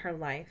people in her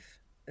life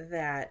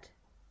that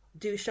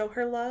do show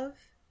her love.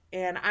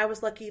 And I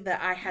was lucky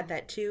that I had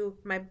that too.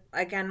 My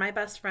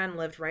best friend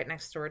lived right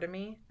next door to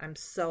me. I'm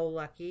so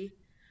lucky.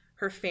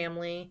 Her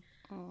family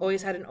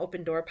always had an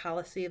open door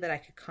policy that I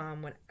could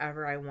come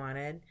whenever I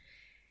wanted.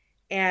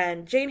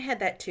 And Jane had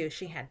that too.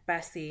 She had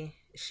Bessie.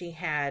 She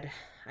had,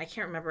 I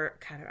can't remember,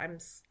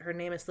 her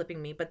name is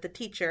slipping me, but the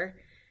teacher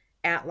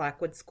at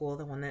Lockwood School,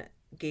 the one that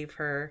gave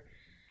her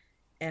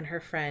and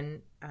her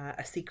friend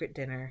a secret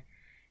dinner.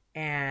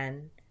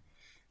 And,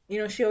 you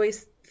know, she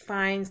always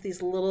finds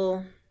these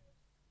little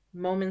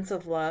moments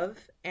of love,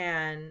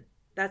 and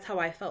that's how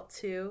I felt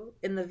too.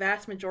 In the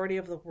vast majority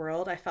of the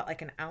world, I felt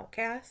like an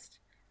outcast,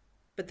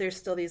 but there's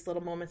still these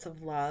little moments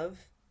of love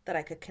that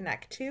I could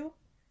connect to.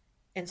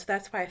 And so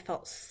that's why I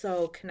felt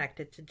so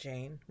connected to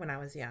Jane when I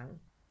was young.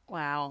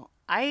 Wow.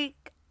 I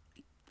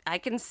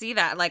can see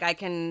that. Like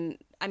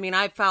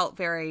I felt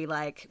very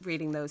like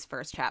reading those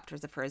first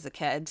chapters of her as a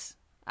kid.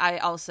 I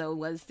also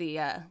was the,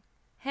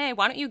 hey,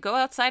 why don't you go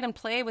outside and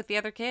play with the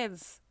other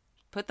kids?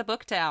 Put the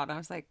book down. I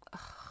was like,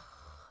 oh,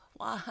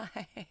 why?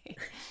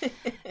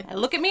 And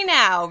look at me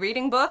now,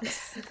 reading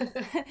books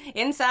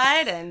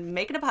inside and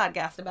making a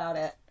podcast about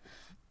it.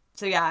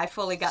 So yeah, I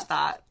fully got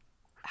that.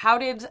 How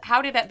did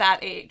at that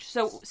age?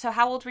 So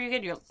how old were you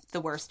in the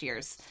worst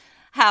years?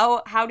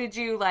 How did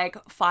you like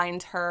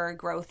find her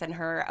growth and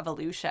her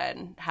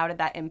evolution? How did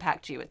that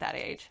impact you at that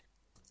age?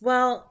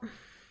 Well,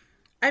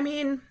 I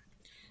mean,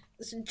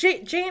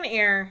 Jane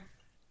Eyre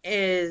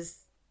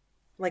is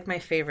like my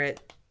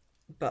favorite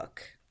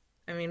book.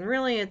 I mean,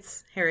 really,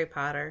 it's Harry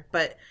Potter,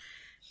 but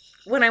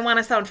when I want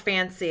to sound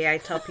fancy, I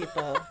tell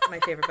people my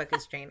favorite book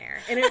is Jane Eyre,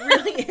 and it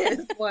really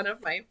is one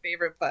of my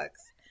favorite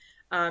books.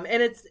 And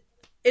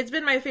it's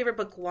been my favorite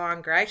book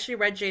longer. I actually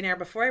read Jane Eyre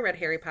before I read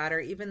Harry Potter,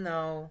 even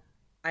though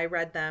I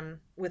read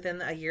them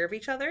within a year of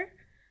each other.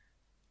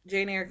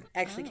 Jane Eyre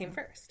actually came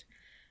first.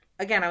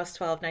 Again, I was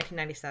 12,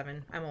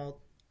 1997. I'm old.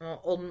 I'm an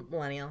old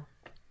millennial.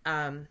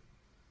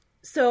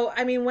 So,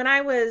 I mean, when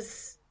I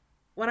was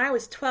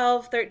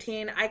 12,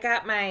 13, I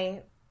got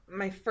my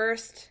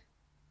first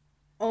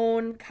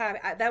own copy.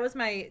 That was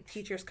my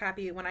teacher's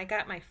copy. When I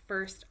got my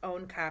first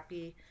own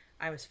copy,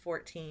 I was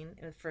 14.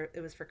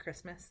 It was for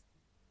Christmas.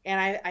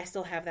 And I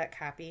still have that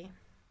copy.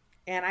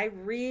 And I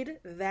read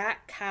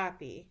that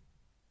copy.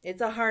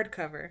 It's a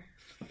hardcover.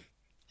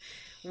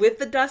 With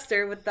the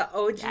duster, with the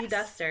OG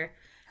duster.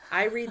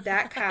 I read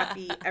that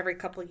copy every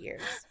couple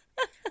years.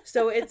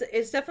 So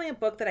it's definitely a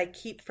book that I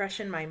keep fresh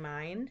in my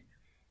mind.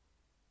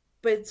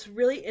 But it's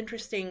really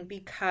interesting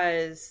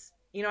because,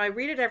 you know, I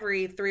read it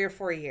every 3 or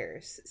 4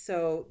 years.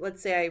 So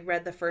let's say I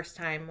read the first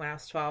time when I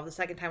was 12, the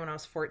second time when I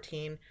was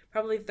 14,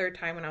 probably the third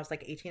time when I was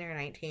like 18 or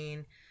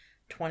 19,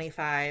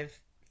 25,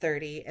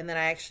 30. And then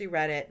I actually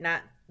read it,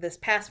 not this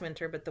past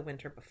winter, but the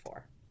winter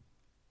before.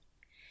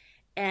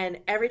 And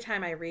every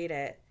time I read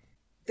it,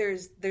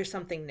 there's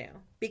something new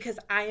because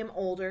I am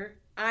older.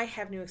 I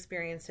have new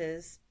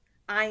experiences.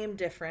 I am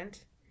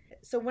different.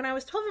 So when I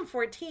was 12 and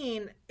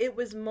 14, it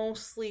was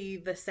mostly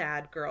the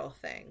sad girl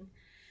thing.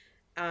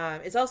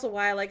 It's also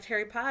why I liked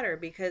Harry Potter,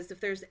 because if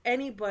there's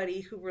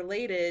anybody who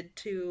related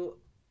to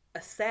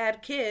a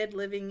sad kid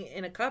living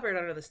in a cupboard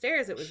under the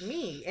stairs, it was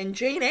me and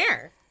Jane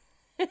Eyre.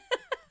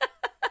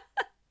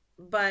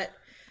 But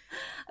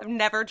I've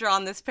never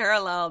drawn this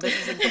parallel.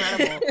 This is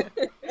incredible.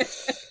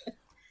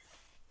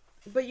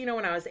 But, you know,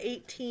 when I was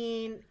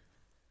 18,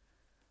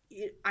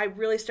 I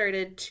really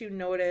started to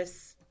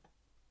notice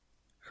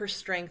her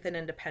strength and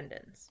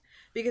independence.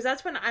 Because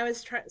that's when I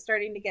was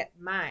starting to get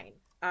mine.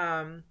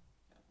 I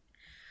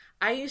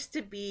used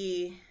to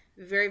be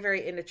very,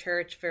 very into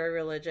church, very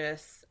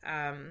religious.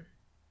 And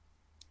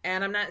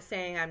I'm not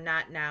saying I'm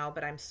not now,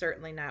 but I'm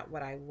certainly not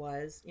what I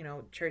was. You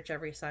know, church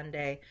every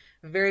Sunday.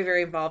 Very,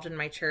 very involved in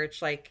my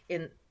church, like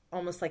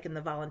almost like in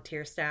the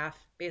volunteer staff,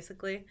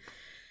 basically.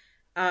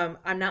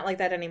 I'm not like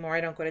that anymore.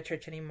 I don't go to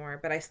church anymore,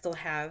 but I still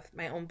have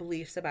my own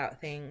beliefs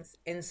about things.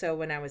 And so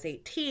when I was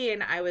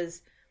 18, I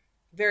was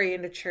very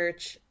into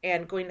church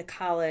and going to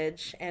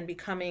college and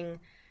becoming,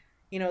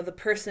 you know, the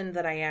person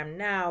that I am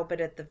now, but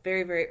at the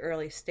very, very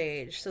early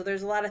stage. So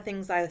there's a lot of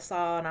things I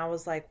saw and I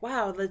was like,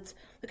 wow, let's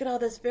look at all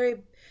this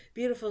very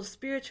beautiful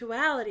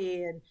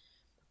spirituality. And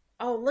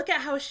oh, look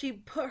at how she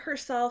put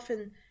herself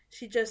and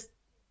she just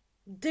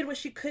did what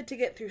she could to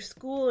get through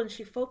school, and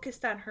she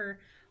focused on her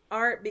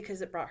art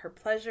because it brought her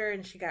pleasure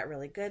and she got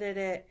really good at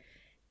it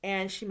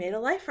and she made a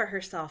life for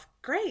herself.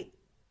 Great.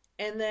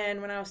 And then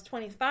when I was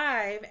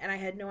 25 and I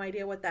had no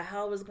idea what the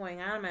hell was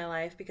going on in my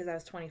life because I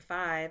was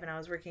 25 and I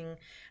was working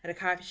at a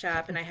coffee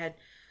shop and I had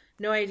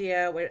no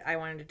idea what I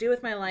wanted to do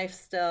with my life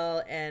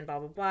still and blah,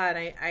 blah, blah.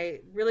 And I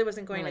really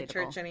wasn't going to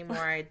church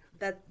anymore.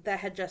 That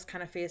had just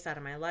kind of phased out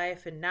of my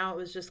life. And now it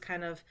was just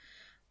kind of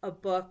a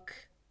book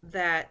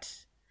that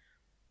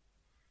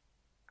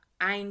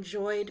I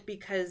enjoyed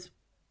because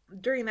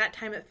during that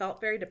time it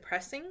felt very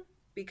depressing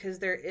because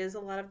there is a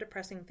lot of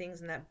depressing things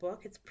in that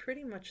book. It's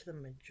pretty much the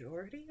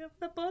majority of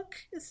the book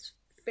is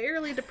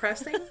fairly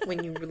depressing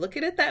when you look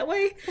at it that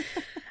way.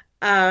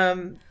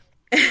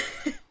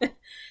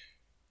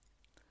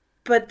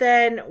 But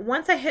then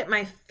once I hit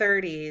my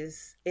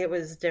 30s, it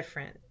was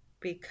different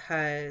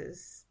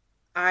because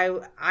I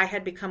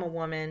had become a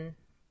woman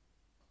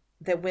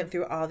that went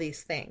through all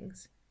these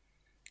things.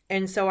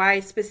 And so I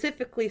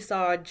specifically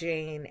saw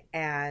Jane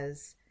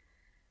as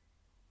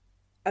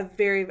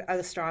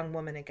a strong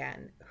woman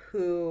again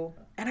who,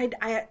 and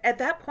I at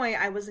that point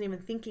I wasn't even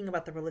thinking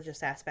about the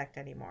religious aspect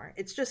anymore.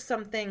 It's just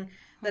something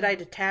that I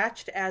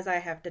detached as I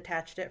have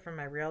detached it from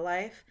my real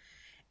life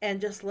and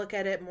just look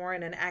at it more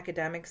in an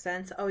academic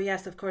sense. Oh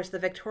yes, of course the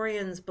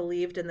Victorians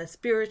believed in the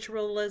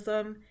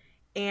spiritualism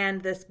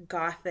and this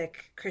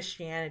Gothic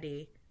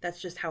Christianity.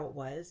 That's just how it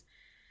was.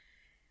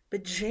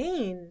 But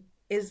Jane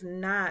is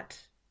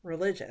not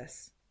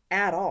religious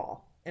at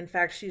all. In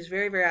fact, she's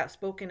very, very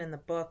outspoken in the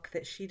book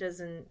that she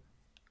doesn't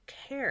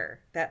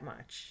care that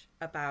much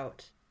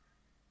about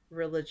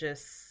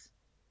religious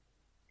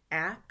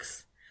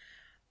acts.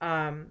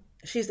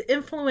 She's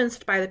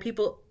influenced by the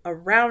people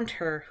around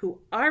her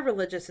who are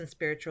religious and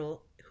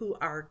spiritual, who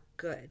are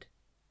good.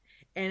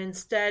 And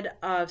instead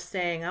of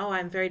saying, oh,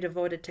 I'm very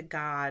devoted to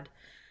God,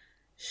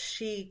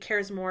 she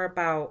cares more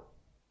about,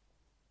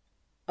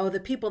 oh, the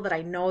people that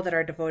I know that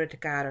are devoted to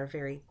God are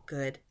very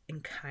good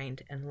and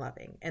kind and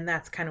loving. And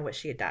that's kind of what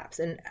she adopts.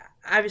 And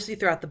obviously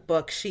throughout the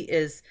book, she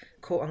is,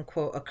 quote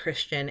unquote, a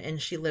Christian, and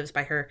she lives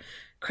by her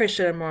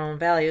Christian and moral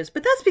values.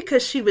 But that's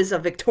because she was a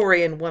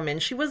Victorian woman.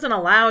 She wasn't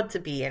allowed to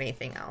be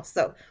anything else.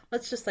 So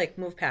let's just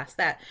move past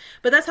that.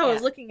 But that's how I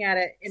was looking at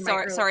it.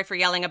 Sorry for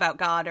yelling about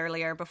God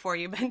earlier before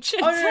you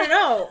mentioned. Oh,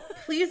 no.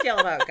 Please yell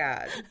about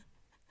God.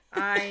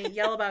 I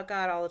yell about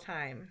God all the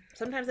time.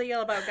 Sometimes I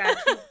yell about God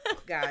to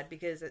God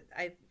because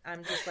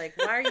I'm just like,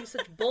 why are you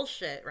such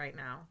bullshit right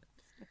now?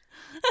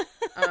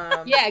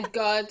 Yeah,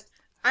 God.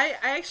 I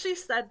actually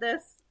said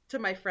this to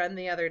my friend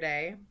the other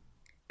day,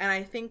 and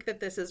I think that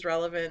this is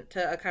relevant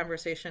to a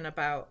conversation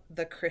about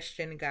the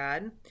Christian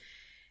God.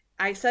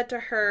 I said to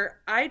her,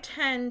 I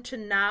tend to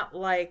not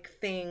like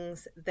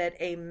things that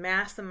a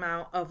mass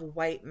amount of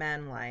white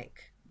men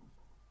like.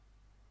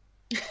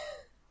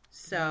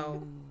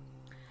 So...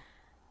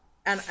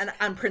 And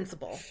on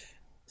principle.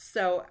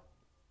 So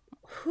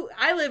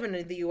I live in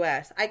the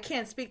U.S. I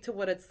can't speak to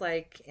what it's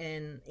like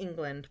in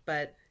England,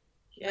 but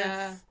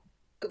yeah,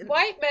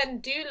 white men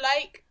do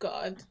like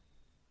God.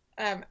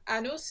 And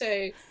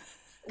also,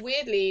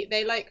 weirdly,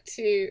 they like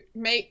to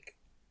make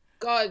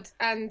God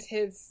and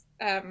his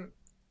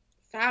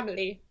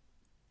family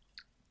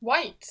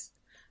white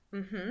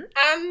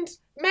and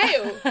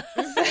male. So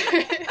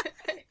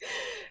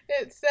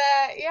it's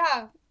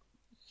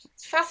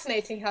it's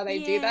fascinating how they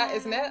do that,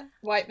 isn't it?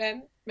 White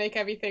men make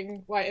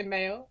everything white and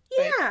male.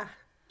 Yeah.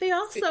 They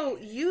also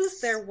use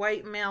their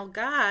white male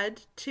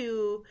God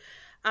to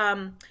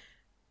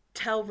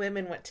tell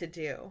women what to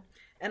do.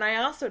 And I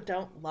also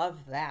don't love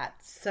that.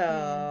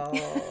 So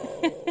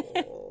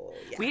yeah.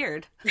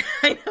 Weird.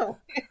 I know.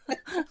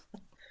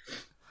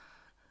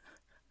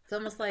 It's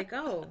almost like,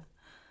 oh,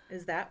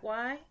 is that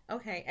why?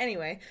 Okay.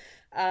 Anyway,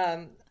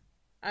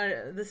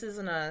 this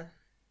isn't a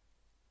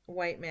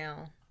white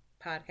male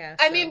podcast.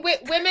 I mean,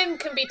 women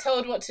can be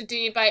told what to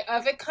do by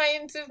other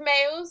kinds of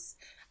males.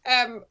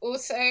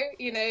 Also,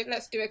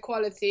 let's do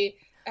equality.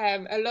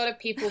 A lot of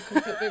people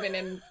can put women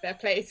in their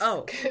place.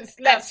 Oh, because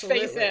let's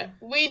face it,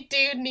 we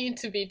do need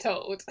to be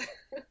told.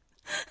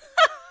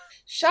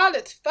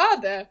 Charlotte's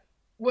father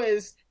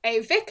was a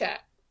vicar.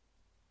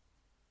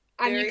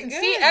 And you can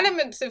see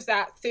elements of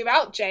that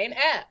throughout Jane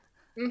Eyre.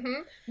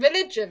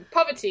 Religion,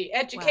 poverty,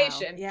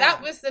 education. Wow, yeah.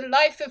 That was the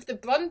life of the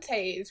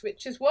Brontes,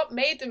 which is what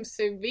made them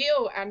so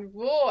real and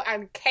raw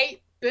and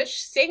Kate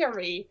Bush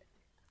singery.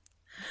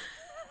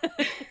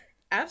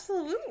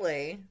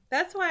 Absolutely.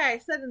 That's why I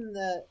said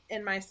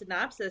in my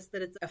synopsis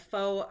that it's a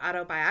faux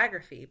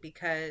autobiography,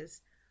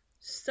 because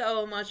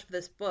so much of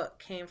this book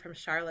came from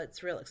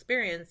Charlotte's real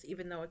experience,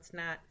 even though it's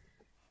not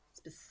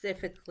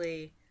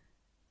specifically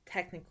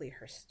technically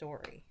her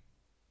story.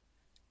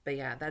 But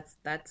yeah,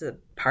 that's a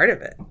part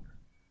of it.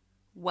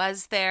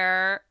 Was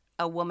there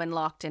a woman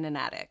locked in an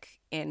attic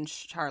in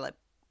Charlotte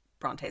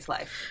Bronte's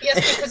life?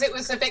 Yes, because it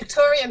was a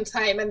Victorian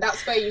time, and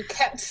that's where you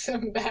kept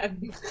them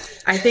then.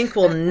 I think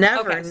we'll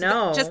never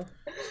know.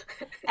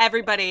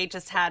 Everybody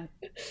just had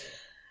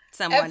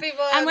someone.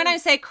 Everyone. And when I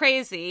say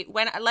crazy,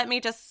 let me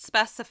just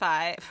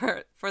specify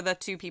for the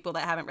two people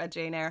that haven't read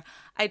Jane Eyre,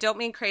 I don't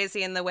mean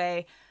crazy in the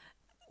way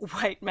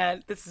white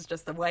men. This is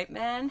just the white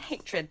man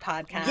hatred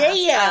podcast.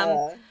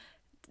 Yeah.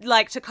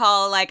 Like to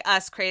call like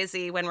us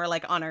crazy when we're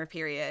like on our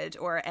period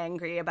or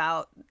angry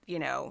about,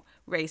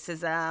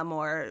 racism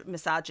or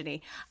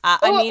misogyny.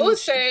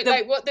 Also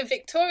like what the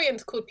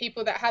Victorians called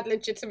people that had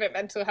legitimate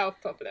mental health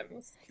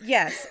problems.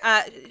 Yes.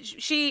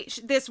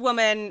 This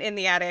woman in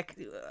the attic,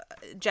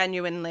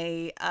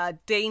 genuinely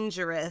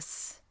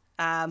dangerous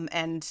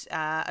and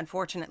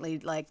unfortunately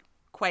like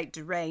quite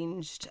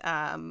deranged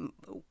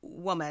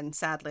woman,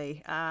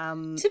 sadly.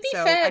 To be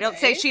fair, I don't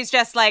say she's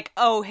just like,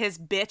 oh, his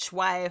bitch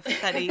wife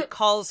that he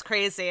calls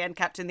crazy and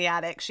kept in the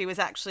attic. She was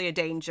actually a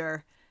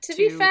danger. To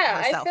be fair,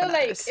 I feel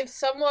like if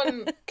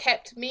someone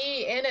kept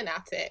me in an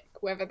attic,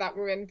 whether that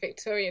were in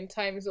Victorian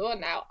times or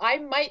now, I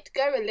might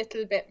go a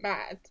little bit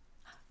mad.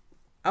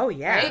 Oh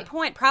yeah, great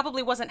point.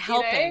 Probably wasn't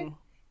helping.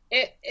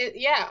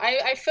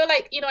 I feel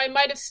like I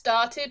might have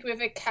started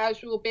with a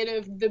casual bit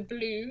of the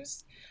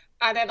blues.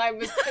 And then I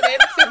was put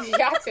into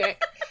the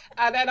attic.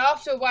 And then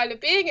after a while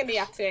of being in the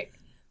attic,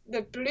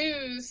 the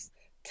blues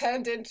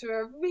turned into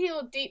a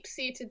real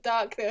deep-seated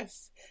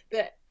darkness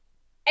that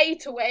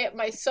ate away at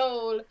my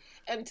soul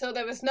until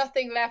there was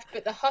nothing left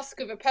but the husk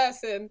of a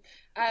person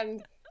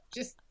and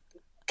just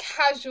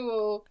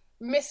casual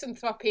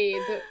misanthropy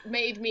that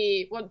made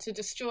me want to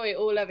destroy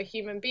all other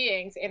human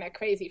beings in a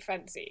crazy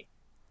frenzy.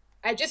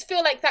 I just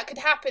feel like that could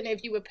happen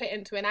if you were put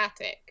into an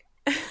attic.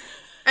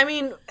 I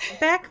mean,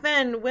 back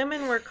then,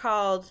 women were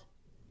called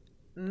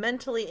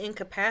mentally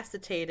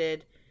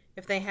incapacitated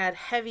if they had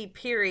heavy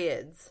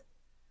periods.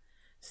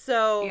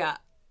 So yeah.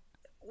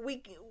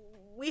 we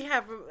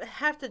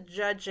have to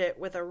judge it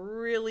with a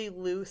really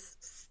loose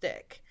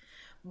stick.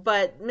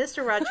 But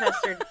Mr.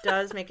 Rochester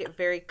does make it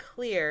very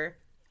clear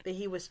that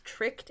he was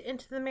tricked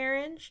into the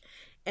marriage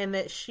and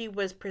that she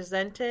was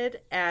presented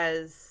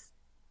as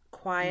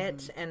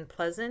quiet and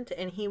pleasant,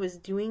 and he was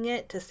doing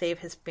it to save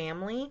his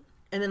family.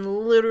 And then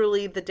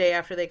literally the day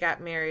after they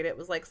got married, it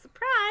was like,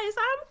 surprise,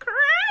 I'm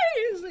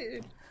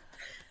crazy.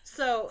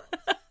 So,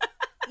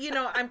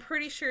 I'm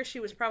pretty sure she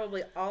was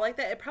probably all like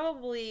that. It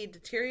probably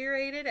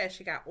deteriorated as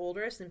she got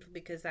older, simply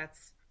because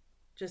that's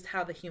just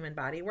how the human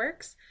body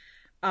works.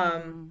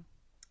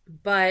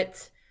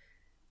 But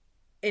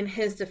in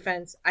his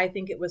defense, I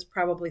think it was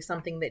probably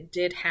something that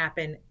did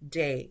happen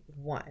day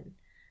one.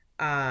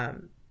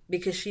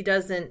 Because she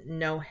doesn't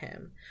know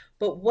him.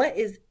 But what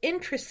is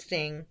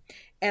interesting,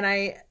 and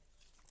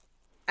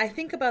I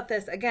think about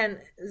this, again,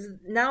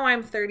 now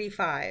I'm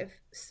 35,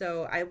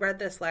 so I read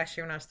this last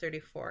year when I was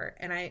 34,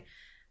 and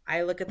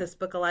I look at this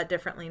book a lot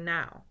differently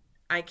now.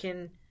 I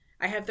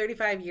have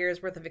 35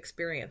 years worth of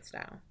experience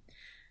now.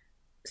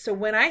 So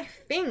when I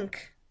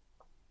think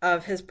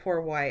of his poor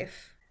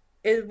wife,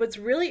 what's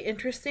really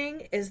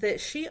interesting is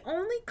that she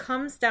only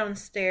comes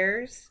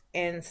downstairs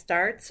and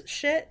starts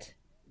shit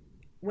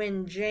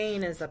when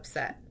Jane is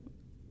upset.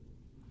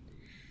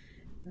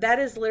 That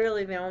is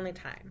literally the only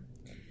time.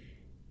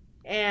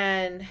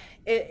 And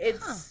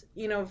it's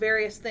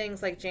various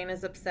things, like Jane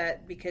is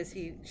upset because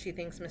she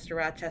thinks Mr.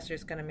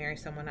 Rochester's going to marry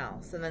someone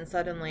else, and then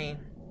suddenly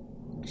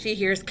she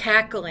hears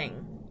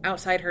cackling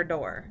outside her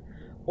door,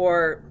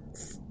 or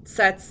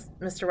sets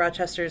Mr.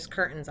 Rochester's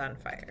curtains on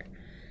fire,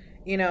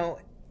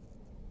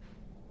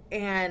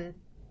 and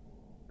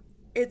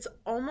it's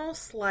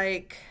almost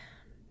like,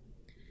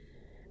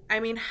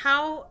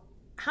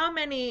 how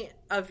many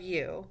of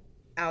you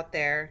out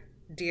there,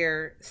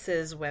 dear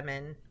cis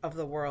women of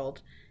the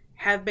world,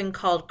 have been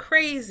called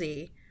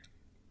crazy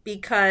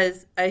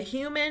because a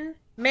human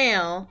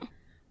male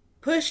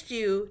pushed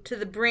you to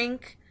the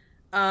brink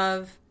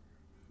of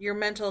your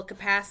mental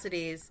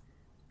capacities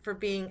for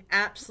being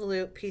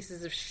absolute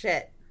pieces of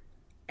shit,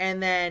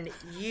 and then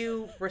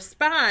you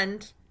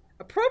respond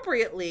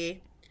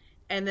appropriately,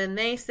 and then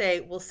they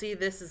say, well, see,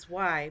 this is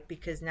why,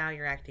 because now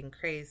you're acting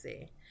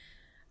crazy.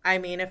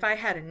 If I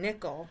had a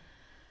nickel,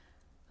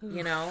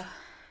 and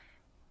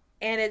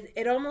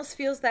it almost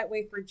feels that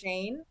way for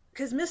Jane,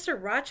 because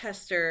Mr.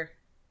 Rochester,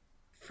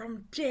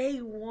 from day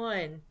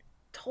one,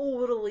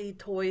 totally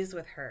toys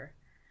with her.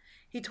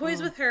 He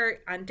toys with her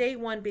on day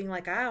one, being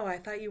like, oh, I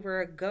thought you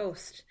were a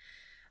ghost.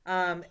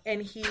 And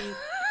he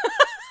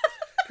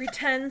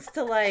pretends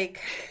to,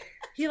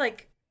 he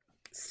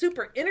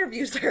super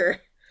interviews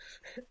her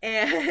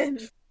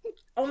and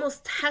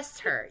almost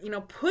tests her,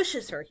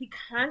 pushes her. He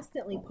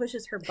constantly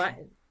pushes her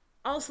button.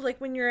 Also,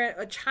 when you're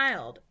a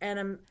child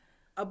and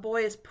a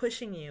boy is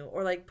pushing you,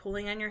 or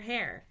pulling on your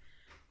hair,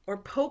 or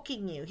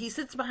poking you. He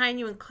sits behind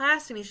you in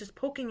class and he's just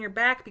poking your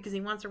back because he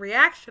wants a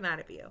reaction out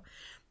of you.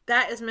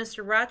 That is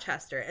Mr.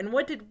 Rochester. And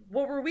what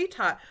were we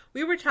taught?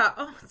 We were taught,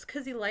 oh, it's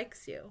because he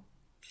likes you.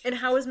 And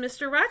how is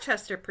Mr.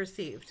 Rochester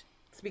perceived?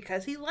 It's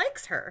because he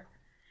likes her.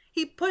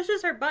 He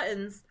pushes her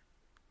buttons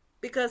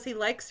because he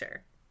likes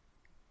her.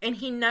 And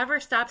he never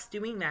stops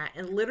doing that.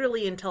 And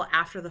literally until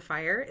after the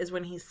fire is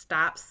when he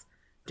stops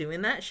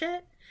doing that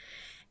shit.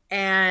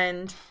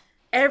 And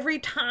every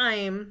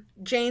time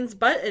Jane's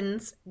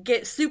buttons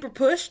get super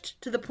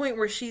pushed to the point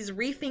where she's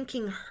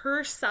rethinking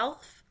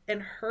herself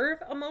and her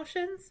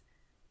emotions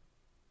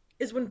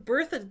is when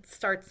Bertha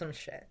starts some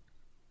shit.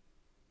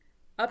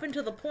 Up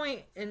until the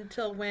point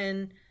until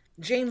when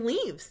Jane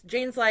leaves.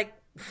 Jane's like,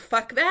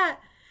 fuck that.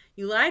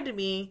 You lied to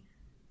me.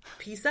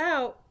 Peace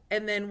out.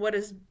 And then what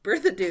does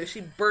Bertha do?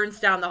 She burns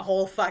down the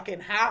whole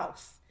fucking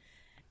house.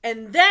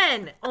 And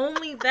then,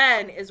 only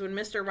then, is when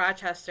Mr.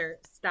 Rochester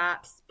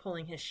stops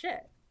pulling his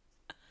shit.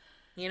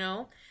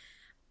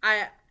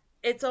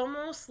 It's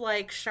almost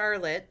like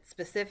Charlotte,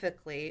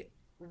 specifically,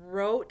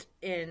 wrote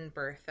in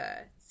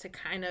Bertha to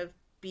kind of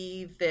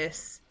be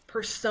this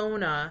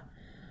persona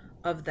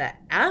of the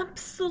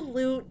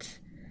absolute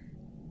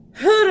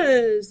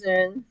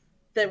hoodism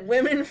that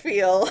women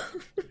feel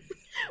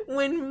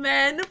when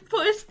men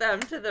push them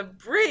to the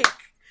brink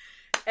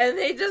and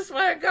they just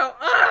want to go,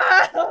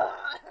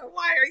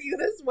 why are you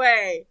this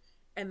way?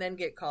 And then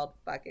get called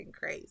fucking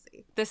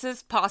crazy. This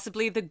is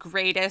possibly the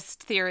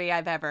greatest theory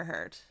I've ever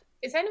heard.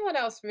 Is anyone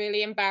else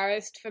really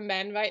embarrassed for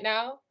men right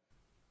now?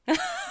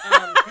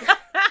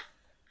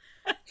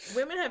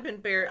 Women have been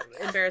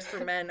embarrassed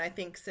for men, I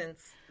think,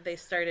 since they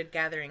started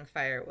gathering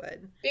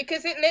firewood.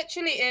 Because it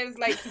literally is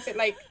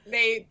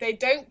they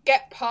don't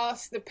get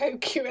past the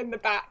poke you in the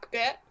back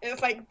bit.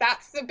 It's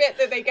that's the bit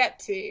that they get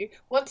to.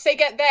 Once they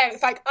get there,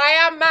 it's I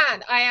am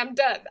man, I am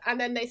done. And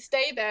then they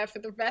stay there for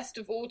the rest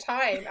of all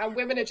time. And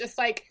women are just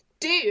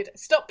dude,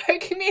 stop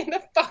poking me in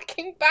the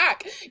fucking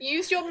back.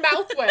 Use your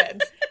mouth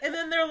words. And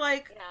then they're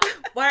like,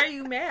 why are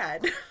you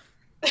mad?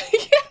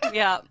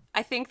 Yeah,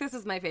 I think this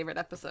is my favorite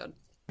episode.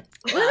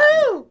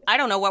 Woo! I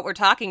don't know what we're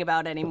talking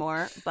about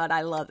anymore, but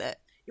I love it.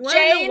 You want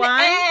to know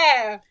why?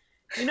 Eyre.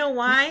 You know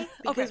why?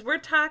 Because we're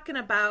talking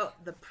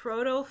about the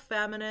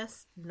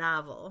proto-feminist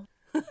novel.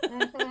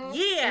 Mm-hmm.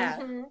 Yeah.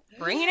 Mm-hmm.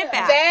 Bringing it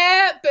back.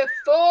 There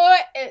before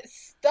it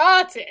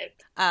started.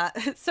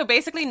 So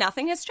basically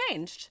nothing has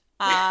changed.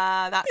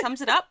 That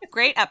sums it up.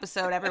 Great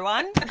episode,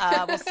 everyone.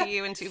 We'll see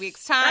you in 2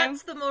 weeks' time.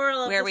 That's the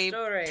moral of the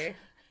story.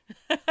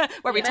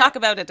 Where we talk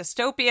about a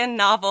dystopian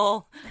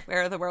novel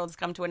where the world's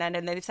come to an end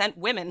and they've sent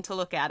women to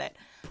look at it.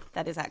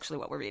 That is actually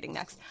what we're reading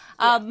next.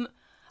 Yeah.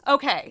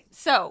 Okay,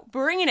 so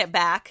bringing it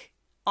back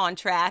on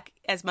track,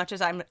 as much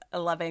as I'm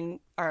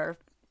loving our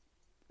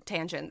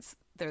tangents,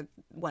 they're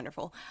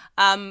wonderful.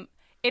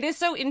 It is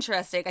so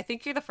interesting. I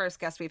think you're the first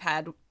guest we've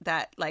had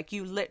that,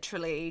 you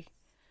literally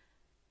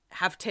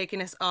have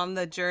taken us on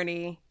the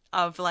journey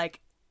of,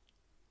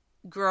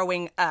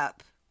 growing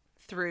up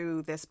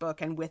through this book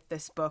and with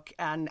this book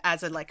and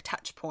as a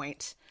touch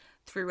point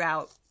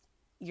throughout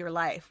your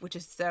life, which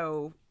is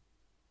so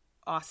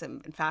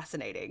awesome and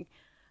fascinating.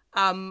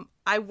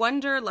 I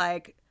wonder,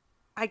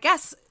 I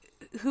guess,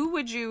 who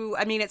would you,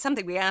 it's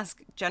something we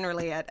ask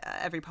generally at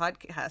every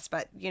podcast,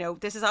 but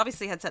this has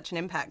obviously had such an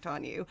impact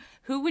on you.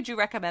 Who would you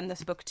recommend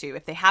this book to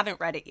if they haven't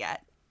read it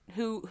yet?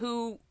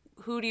 Who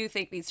do you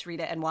think needs to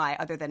read it and why,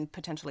 other than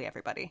potentially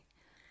everybody?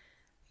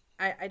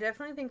 I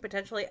definitely think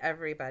potentially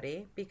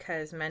everybody,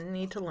 because men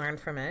need to learn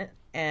from it,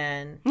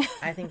 and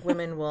I think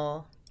women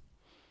will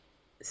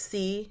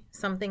see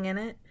something in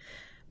it.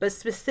 But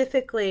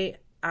specifically,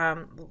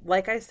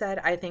 like I said,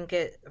 I think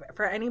it,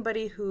 for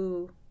anybody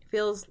who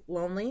feels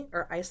lonely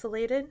or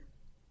isolated,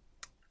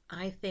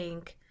 I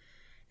think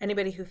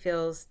anybody who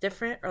feels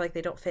different or like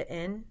they don't fit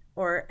in,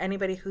 or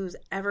anybody who's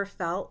ever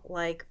felt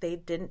like they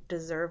didn't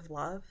deserve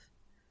love,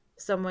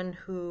 someone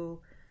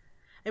who,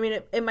 I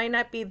mean, it might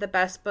not be the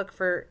best book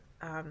for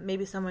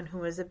maybe someone who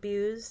was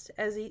abused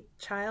as a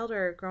child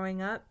or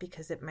growing up,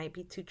 because it might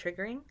be too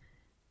triggering.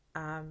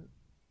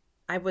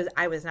 I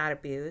was not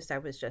abused. I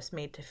was just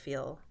made to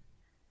feel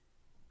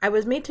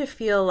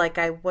like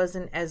I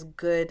wasn't as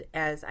good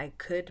as I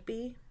could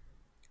be.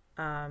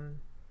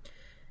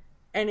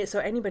 So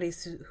anybody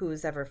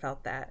who's ever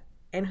felt that,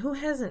 and who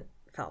hasn't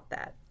felt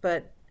that,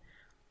 but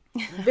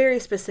very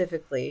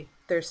specifically,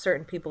 there's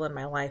certain people in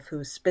my life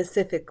who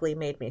specifically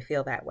made me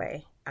feel that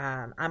way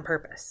on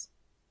purpose.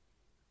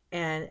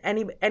 And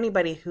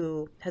anybody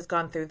who has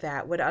gone through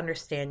that would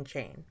understand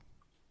Jane.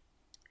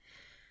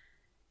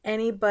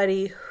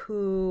 Anybody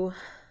who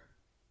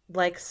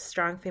likes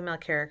strong female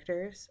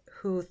characters,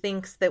 who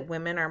thinks that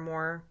women are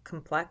more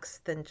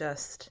complex than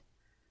just,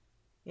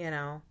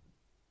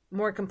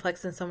 more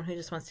complex than someone who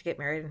just wants to get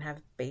married and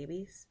have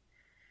babies.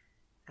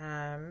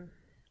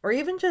 Or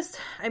even just,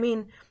 I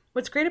mean,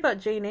 what's great about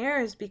Jane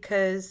Eyre is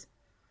because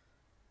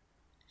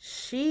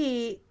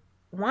she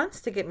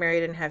wants to get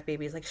married and have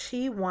babies. Like,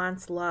 she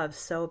wants love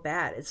so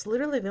bad. It's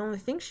literally the only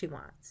thing she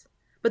wants.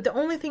 But the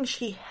only thing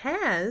she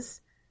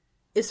has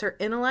is her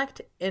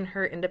intellect and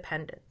her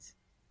independence.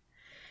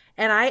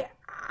 And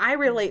I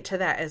relate to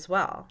that as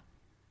well.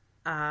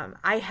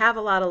 I have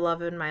a lot of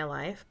love in my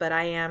life, but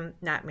I am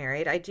not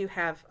married. I do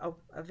have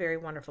a very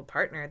wonderful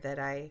partner that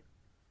I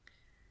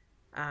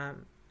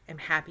am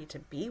happy to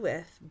be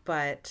with,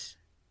 but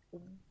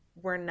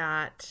we're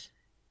not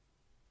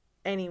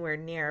anywhere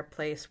near a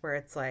place where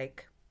it's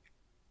like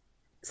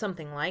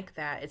something like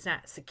that. It's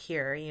not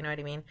secure, you know what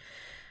I mean?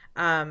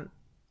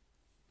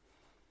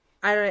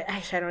 I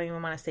don't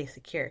even want to say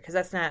secure, because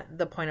that's not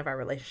the point of our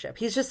relationship.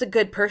 He's just a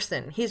good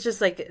person. He's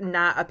just like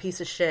not a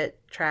piece of shit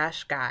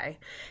trash guy,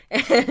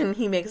 and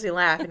he makes me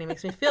laugh and he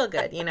makes me feel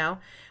good.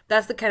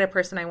 That's the kind of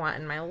person I want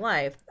in my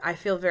life. I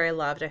feel very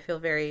loved. I feel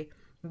very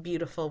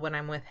beautiful when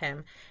I'm with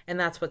him, and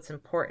that's what's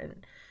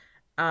important.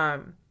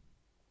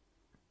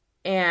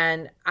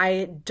 And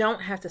I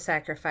don't have to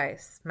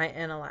sacrifice my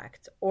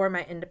intellect or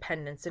my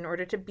independence in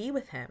order to be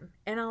with him.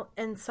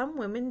 And some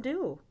women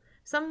do.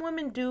 Some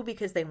women do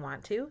because they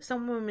want to.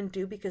 Some women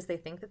do because they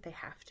think that they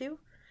have to.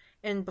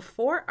 And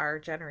before our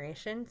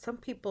generation, some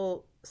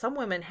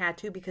women had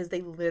to because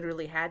they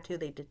literally had to.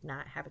 They did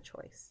not have a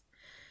choice.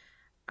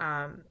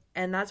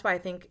 And that's why I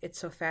think it's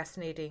so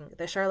fascinating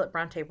that Charlotte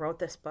Bronte wrote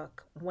this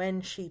book when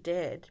she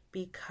did,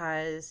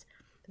 because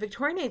the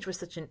Victorian age was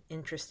such an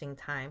interesting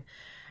time.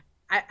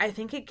 I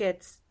think it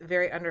gets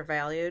very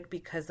undervalued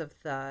because of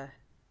the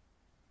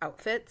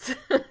outfits.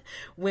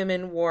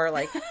 Women wore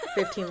like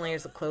 15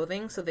 layers of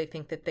clothing, so they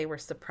think that they were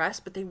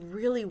suppressed, but they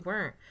really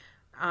weren't.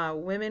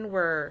 Women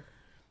were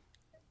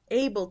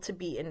able to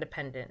be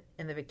independent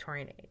in the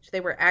Victorian age.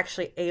 They were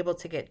actually able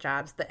to get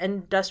jobs. The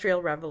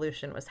Industrial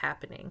Revolution was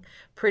happening.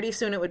 Pretty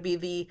soon it would be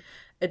the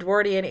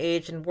Edwardian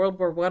age, and World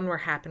War I were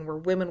happening, where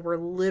women were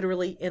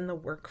literally in the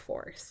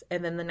workforce.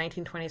 And then the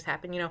 1920s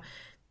happened.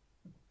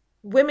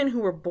 Women who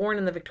were born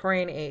in the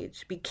Victorian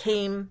age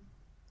became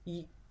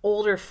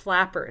older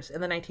flappers in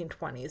the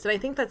 1920s. And I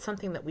think that's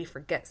something that we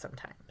forget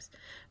sometimes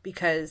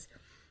because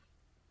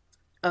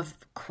of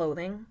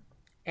clothing.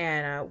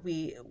 And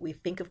we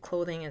think of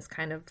clothing as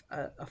kind of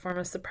a form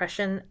of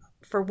suppression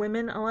for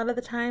women a lot of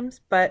the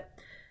times. But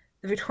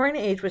the Victorian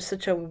age was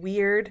such a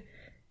weird,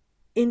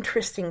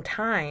 interesting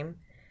time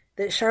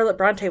that Charlotte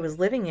Bronte was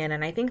living in.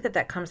 And I think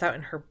that comes out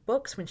in her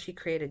books when she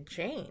created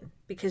Jane,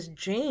 because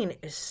Jane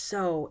is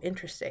so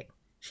interesting.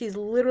 She's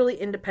literally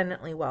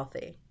independently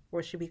wealthy,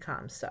 where she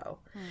becomes so.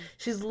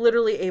 She's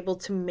literally able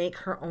to make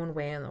her own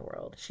way in the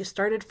world. She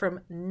started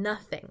from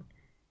nothing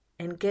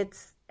and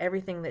gets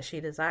everything that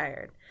she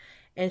desired.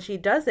 And she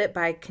does it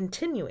by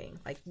continuing,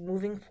 like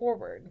moving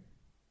forward,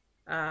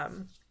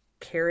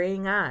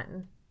 carrying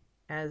on,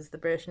 as the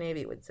British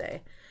Navy would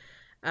say.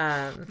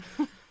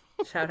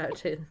 Shout out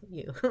to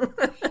you.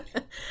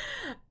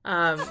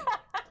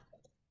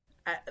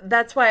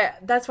 That's why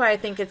I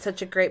think it's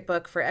such a great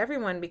book for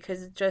everyone,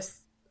 because it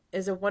just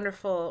is a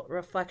wonderful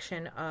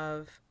reflection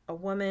of a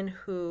woman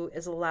who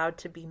is allowed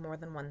to be more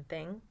than one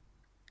thing,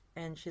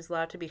 and she's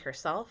allowed to be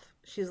herself.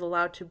 She's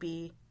allowed to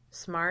be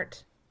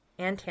smart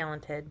and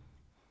talented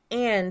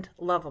and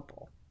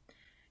lovable.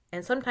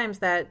 And sometimes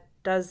that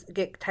does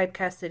get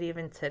typecasted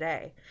even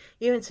today.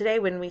 Even today,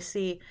 when we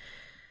see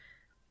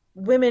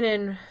women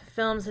in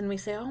films and we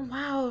say, oh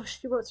wow,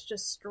 she wrote such a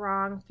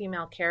strong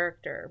female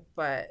character,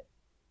 but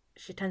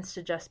she tends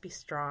to just be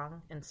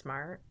strong and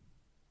smart,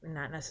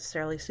 not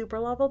necessarily super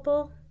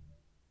lovable.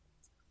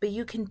 But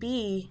you can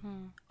be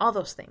all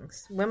those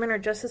things. Women are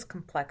just as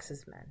complex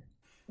as men.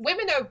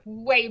 women are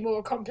way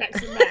more complex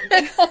than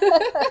men.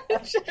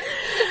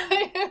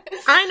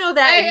 I know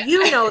that, and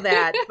you know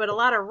that, but a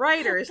lot of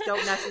writers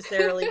don't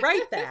necessarily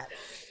write that.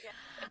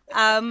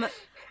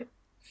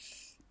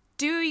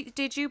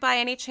 Did you by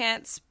any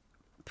chance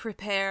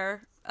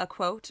prepare a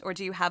quote, or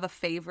do you have a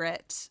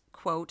favorite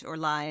quote or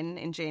line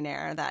in Jane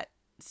Eyre that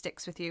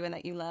sticks with you and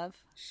that you love?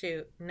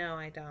 Shoot, no,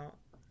 I don't.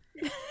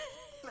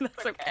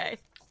 That's okay.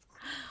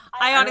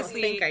 I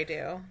honestly think I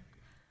do.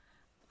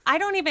 I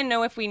don't even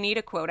know if we need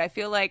a quote. I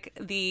feel like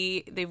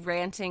the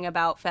ranting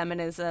about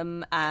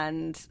feminism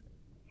and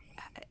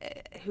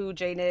who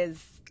Jane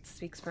is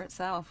speaks for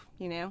itself,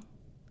 you know?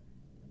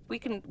 We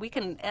can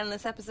end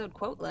this episode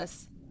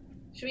quoteless.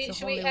 Should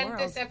we end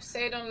this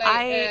episode on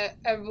like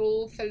a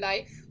rule for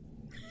life?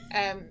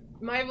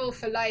 My rule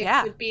for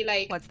life would be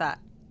like, what's that?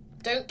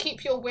 Don't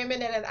keep your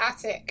women in an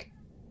attic.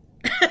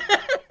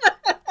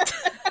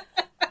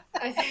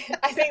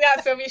 I think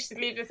that's where we should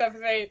leave this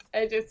episode.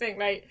 I just think,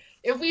 like,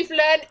 if we've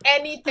learned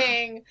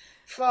anything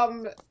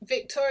from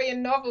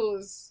Victorian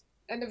novels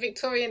and the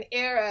Victorian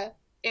era,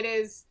 it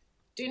is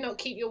do not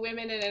keep your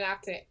women in an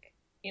attic.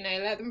 You know,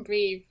 let them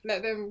breathe,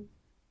 let them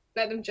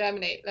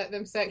germinate, let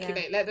them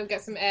circulate, let them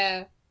get some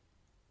air.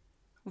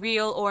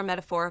 Real or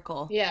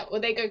metaphorical. Yeah, or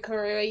they go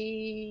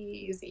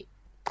crazy.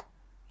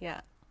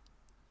 Yeah.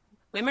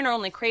 Women are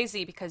only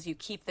crazy because you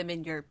keep them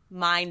in your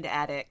mind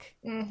attic.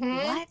 Mm-hmm.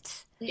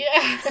 What?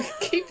 Yeah,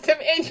 keep them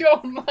in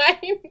your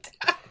mind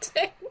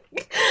attic.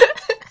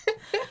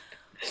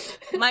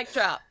 Mic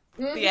drop.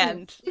 The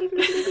end.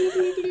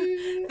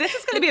 This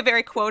is going to be a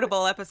very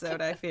quotable episode,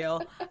 I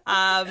feel.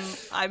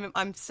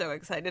 I'm so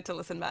excited to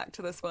listen back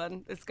to this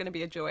one. It's going to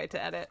be a joy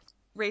to edit.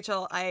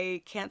 Rachel,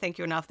 I can't thank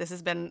you enough. This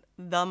has been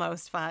the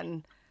most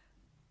fun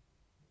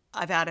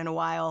I've had in a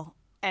while.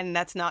 And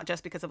that's not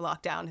just because of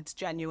lockdown. It's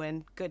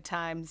genuine, good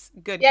times,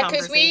 good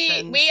conversations.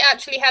 Yeah, because we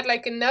actually had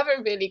like another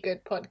really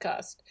good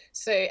podcast.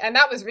 So, and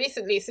that was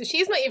recently. So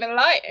she's not even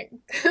lying.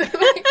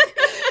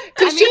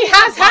 Because she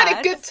has had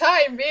a good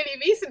time really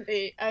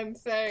recently. And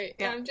so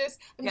I'm just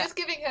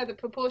giving her the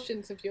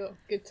proportions of your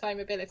good time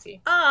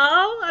ability.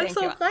 Oh, I'm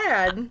so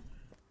glad.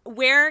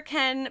 Where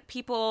can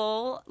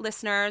people,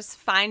 listeners,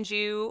 find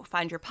you,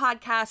 find your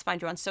podcast,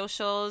 find you on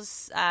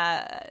socials?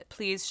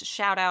 Please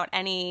shout out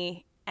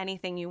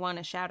anything you want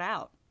to shout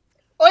out.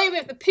 Oi,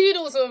 with the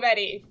poodles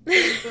already.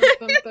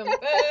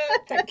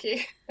 Thank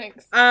you.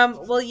 Thanks.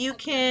 Well, you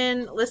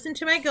can listen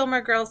to my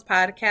Gilmore Girls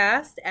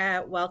podcast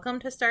at Welcome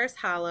to Stars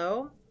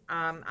Hollow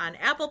on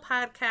Apple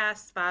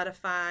Podcasts,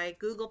 Spotify,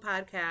 Google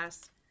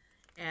Podcasts,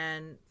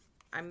 and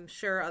I'm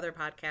sure other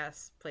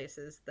podcast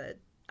places that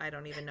I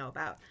don't even know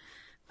about.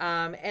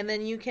 And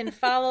then you can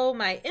follow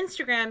my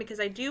Instagram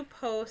because I do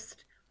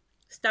post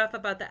stuff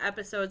about the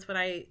episodes when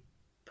I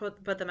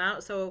put them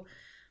out. So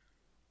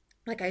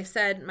like I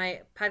said,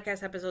 my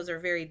podcast episodes are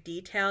very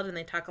detailed and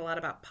they talk a lot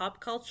about pop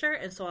culture.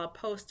 And so I'll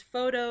post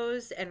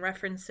photos and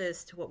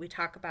references to what we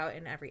talk about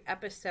in every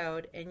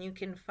episode. And you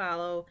can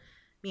follow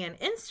me on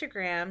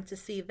Instagram to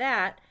see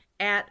that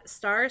at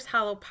Stars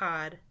Hollow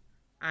Pod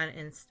on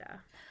Insta.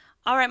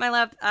 All right, my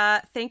love.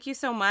 Thank you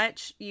so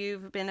much.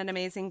 You've been an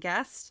amazing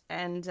guest.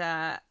 And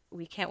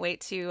we can't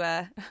wait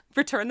to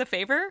return the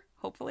favor,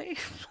 hopefully.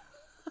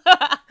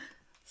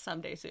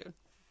 Someday soon.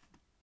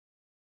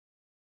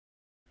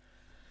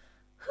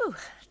 Whew.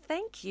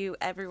 Thank you,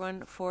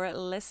 everyone, for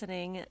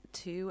listening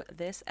to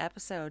this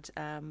episode.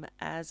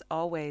 As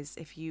always,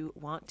 if you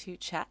want to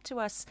chat to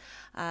us,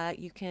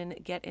 you can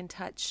get in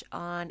touch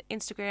on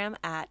Instagram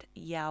at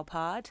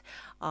YowPod,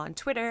 on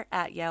Twitter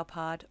at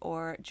YowPod,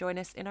 or join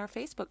us in our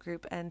Facebook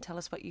group and tell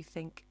us what you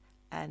think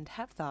and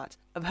have thought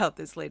about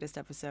this latest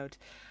episode.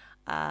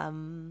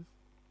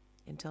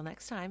 Until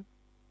next time,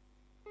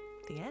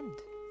 the end.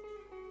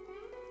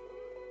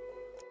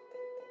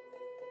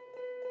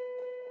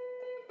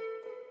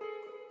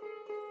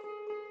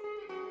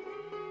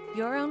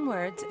 Your Own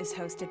Words is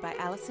hosted by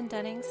Allison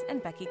Dunnings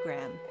and Becky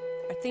Graham.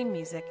 Our theme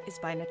music is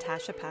by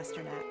Natasha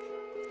Pasternak.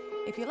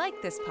 If you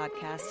like this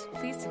podcast,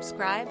 please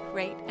subscribe,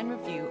 rate, and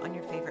review on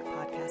your favorite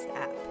podcast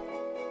app.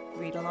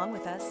 Read along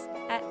with us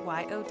at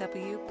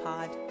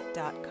yowpod.com.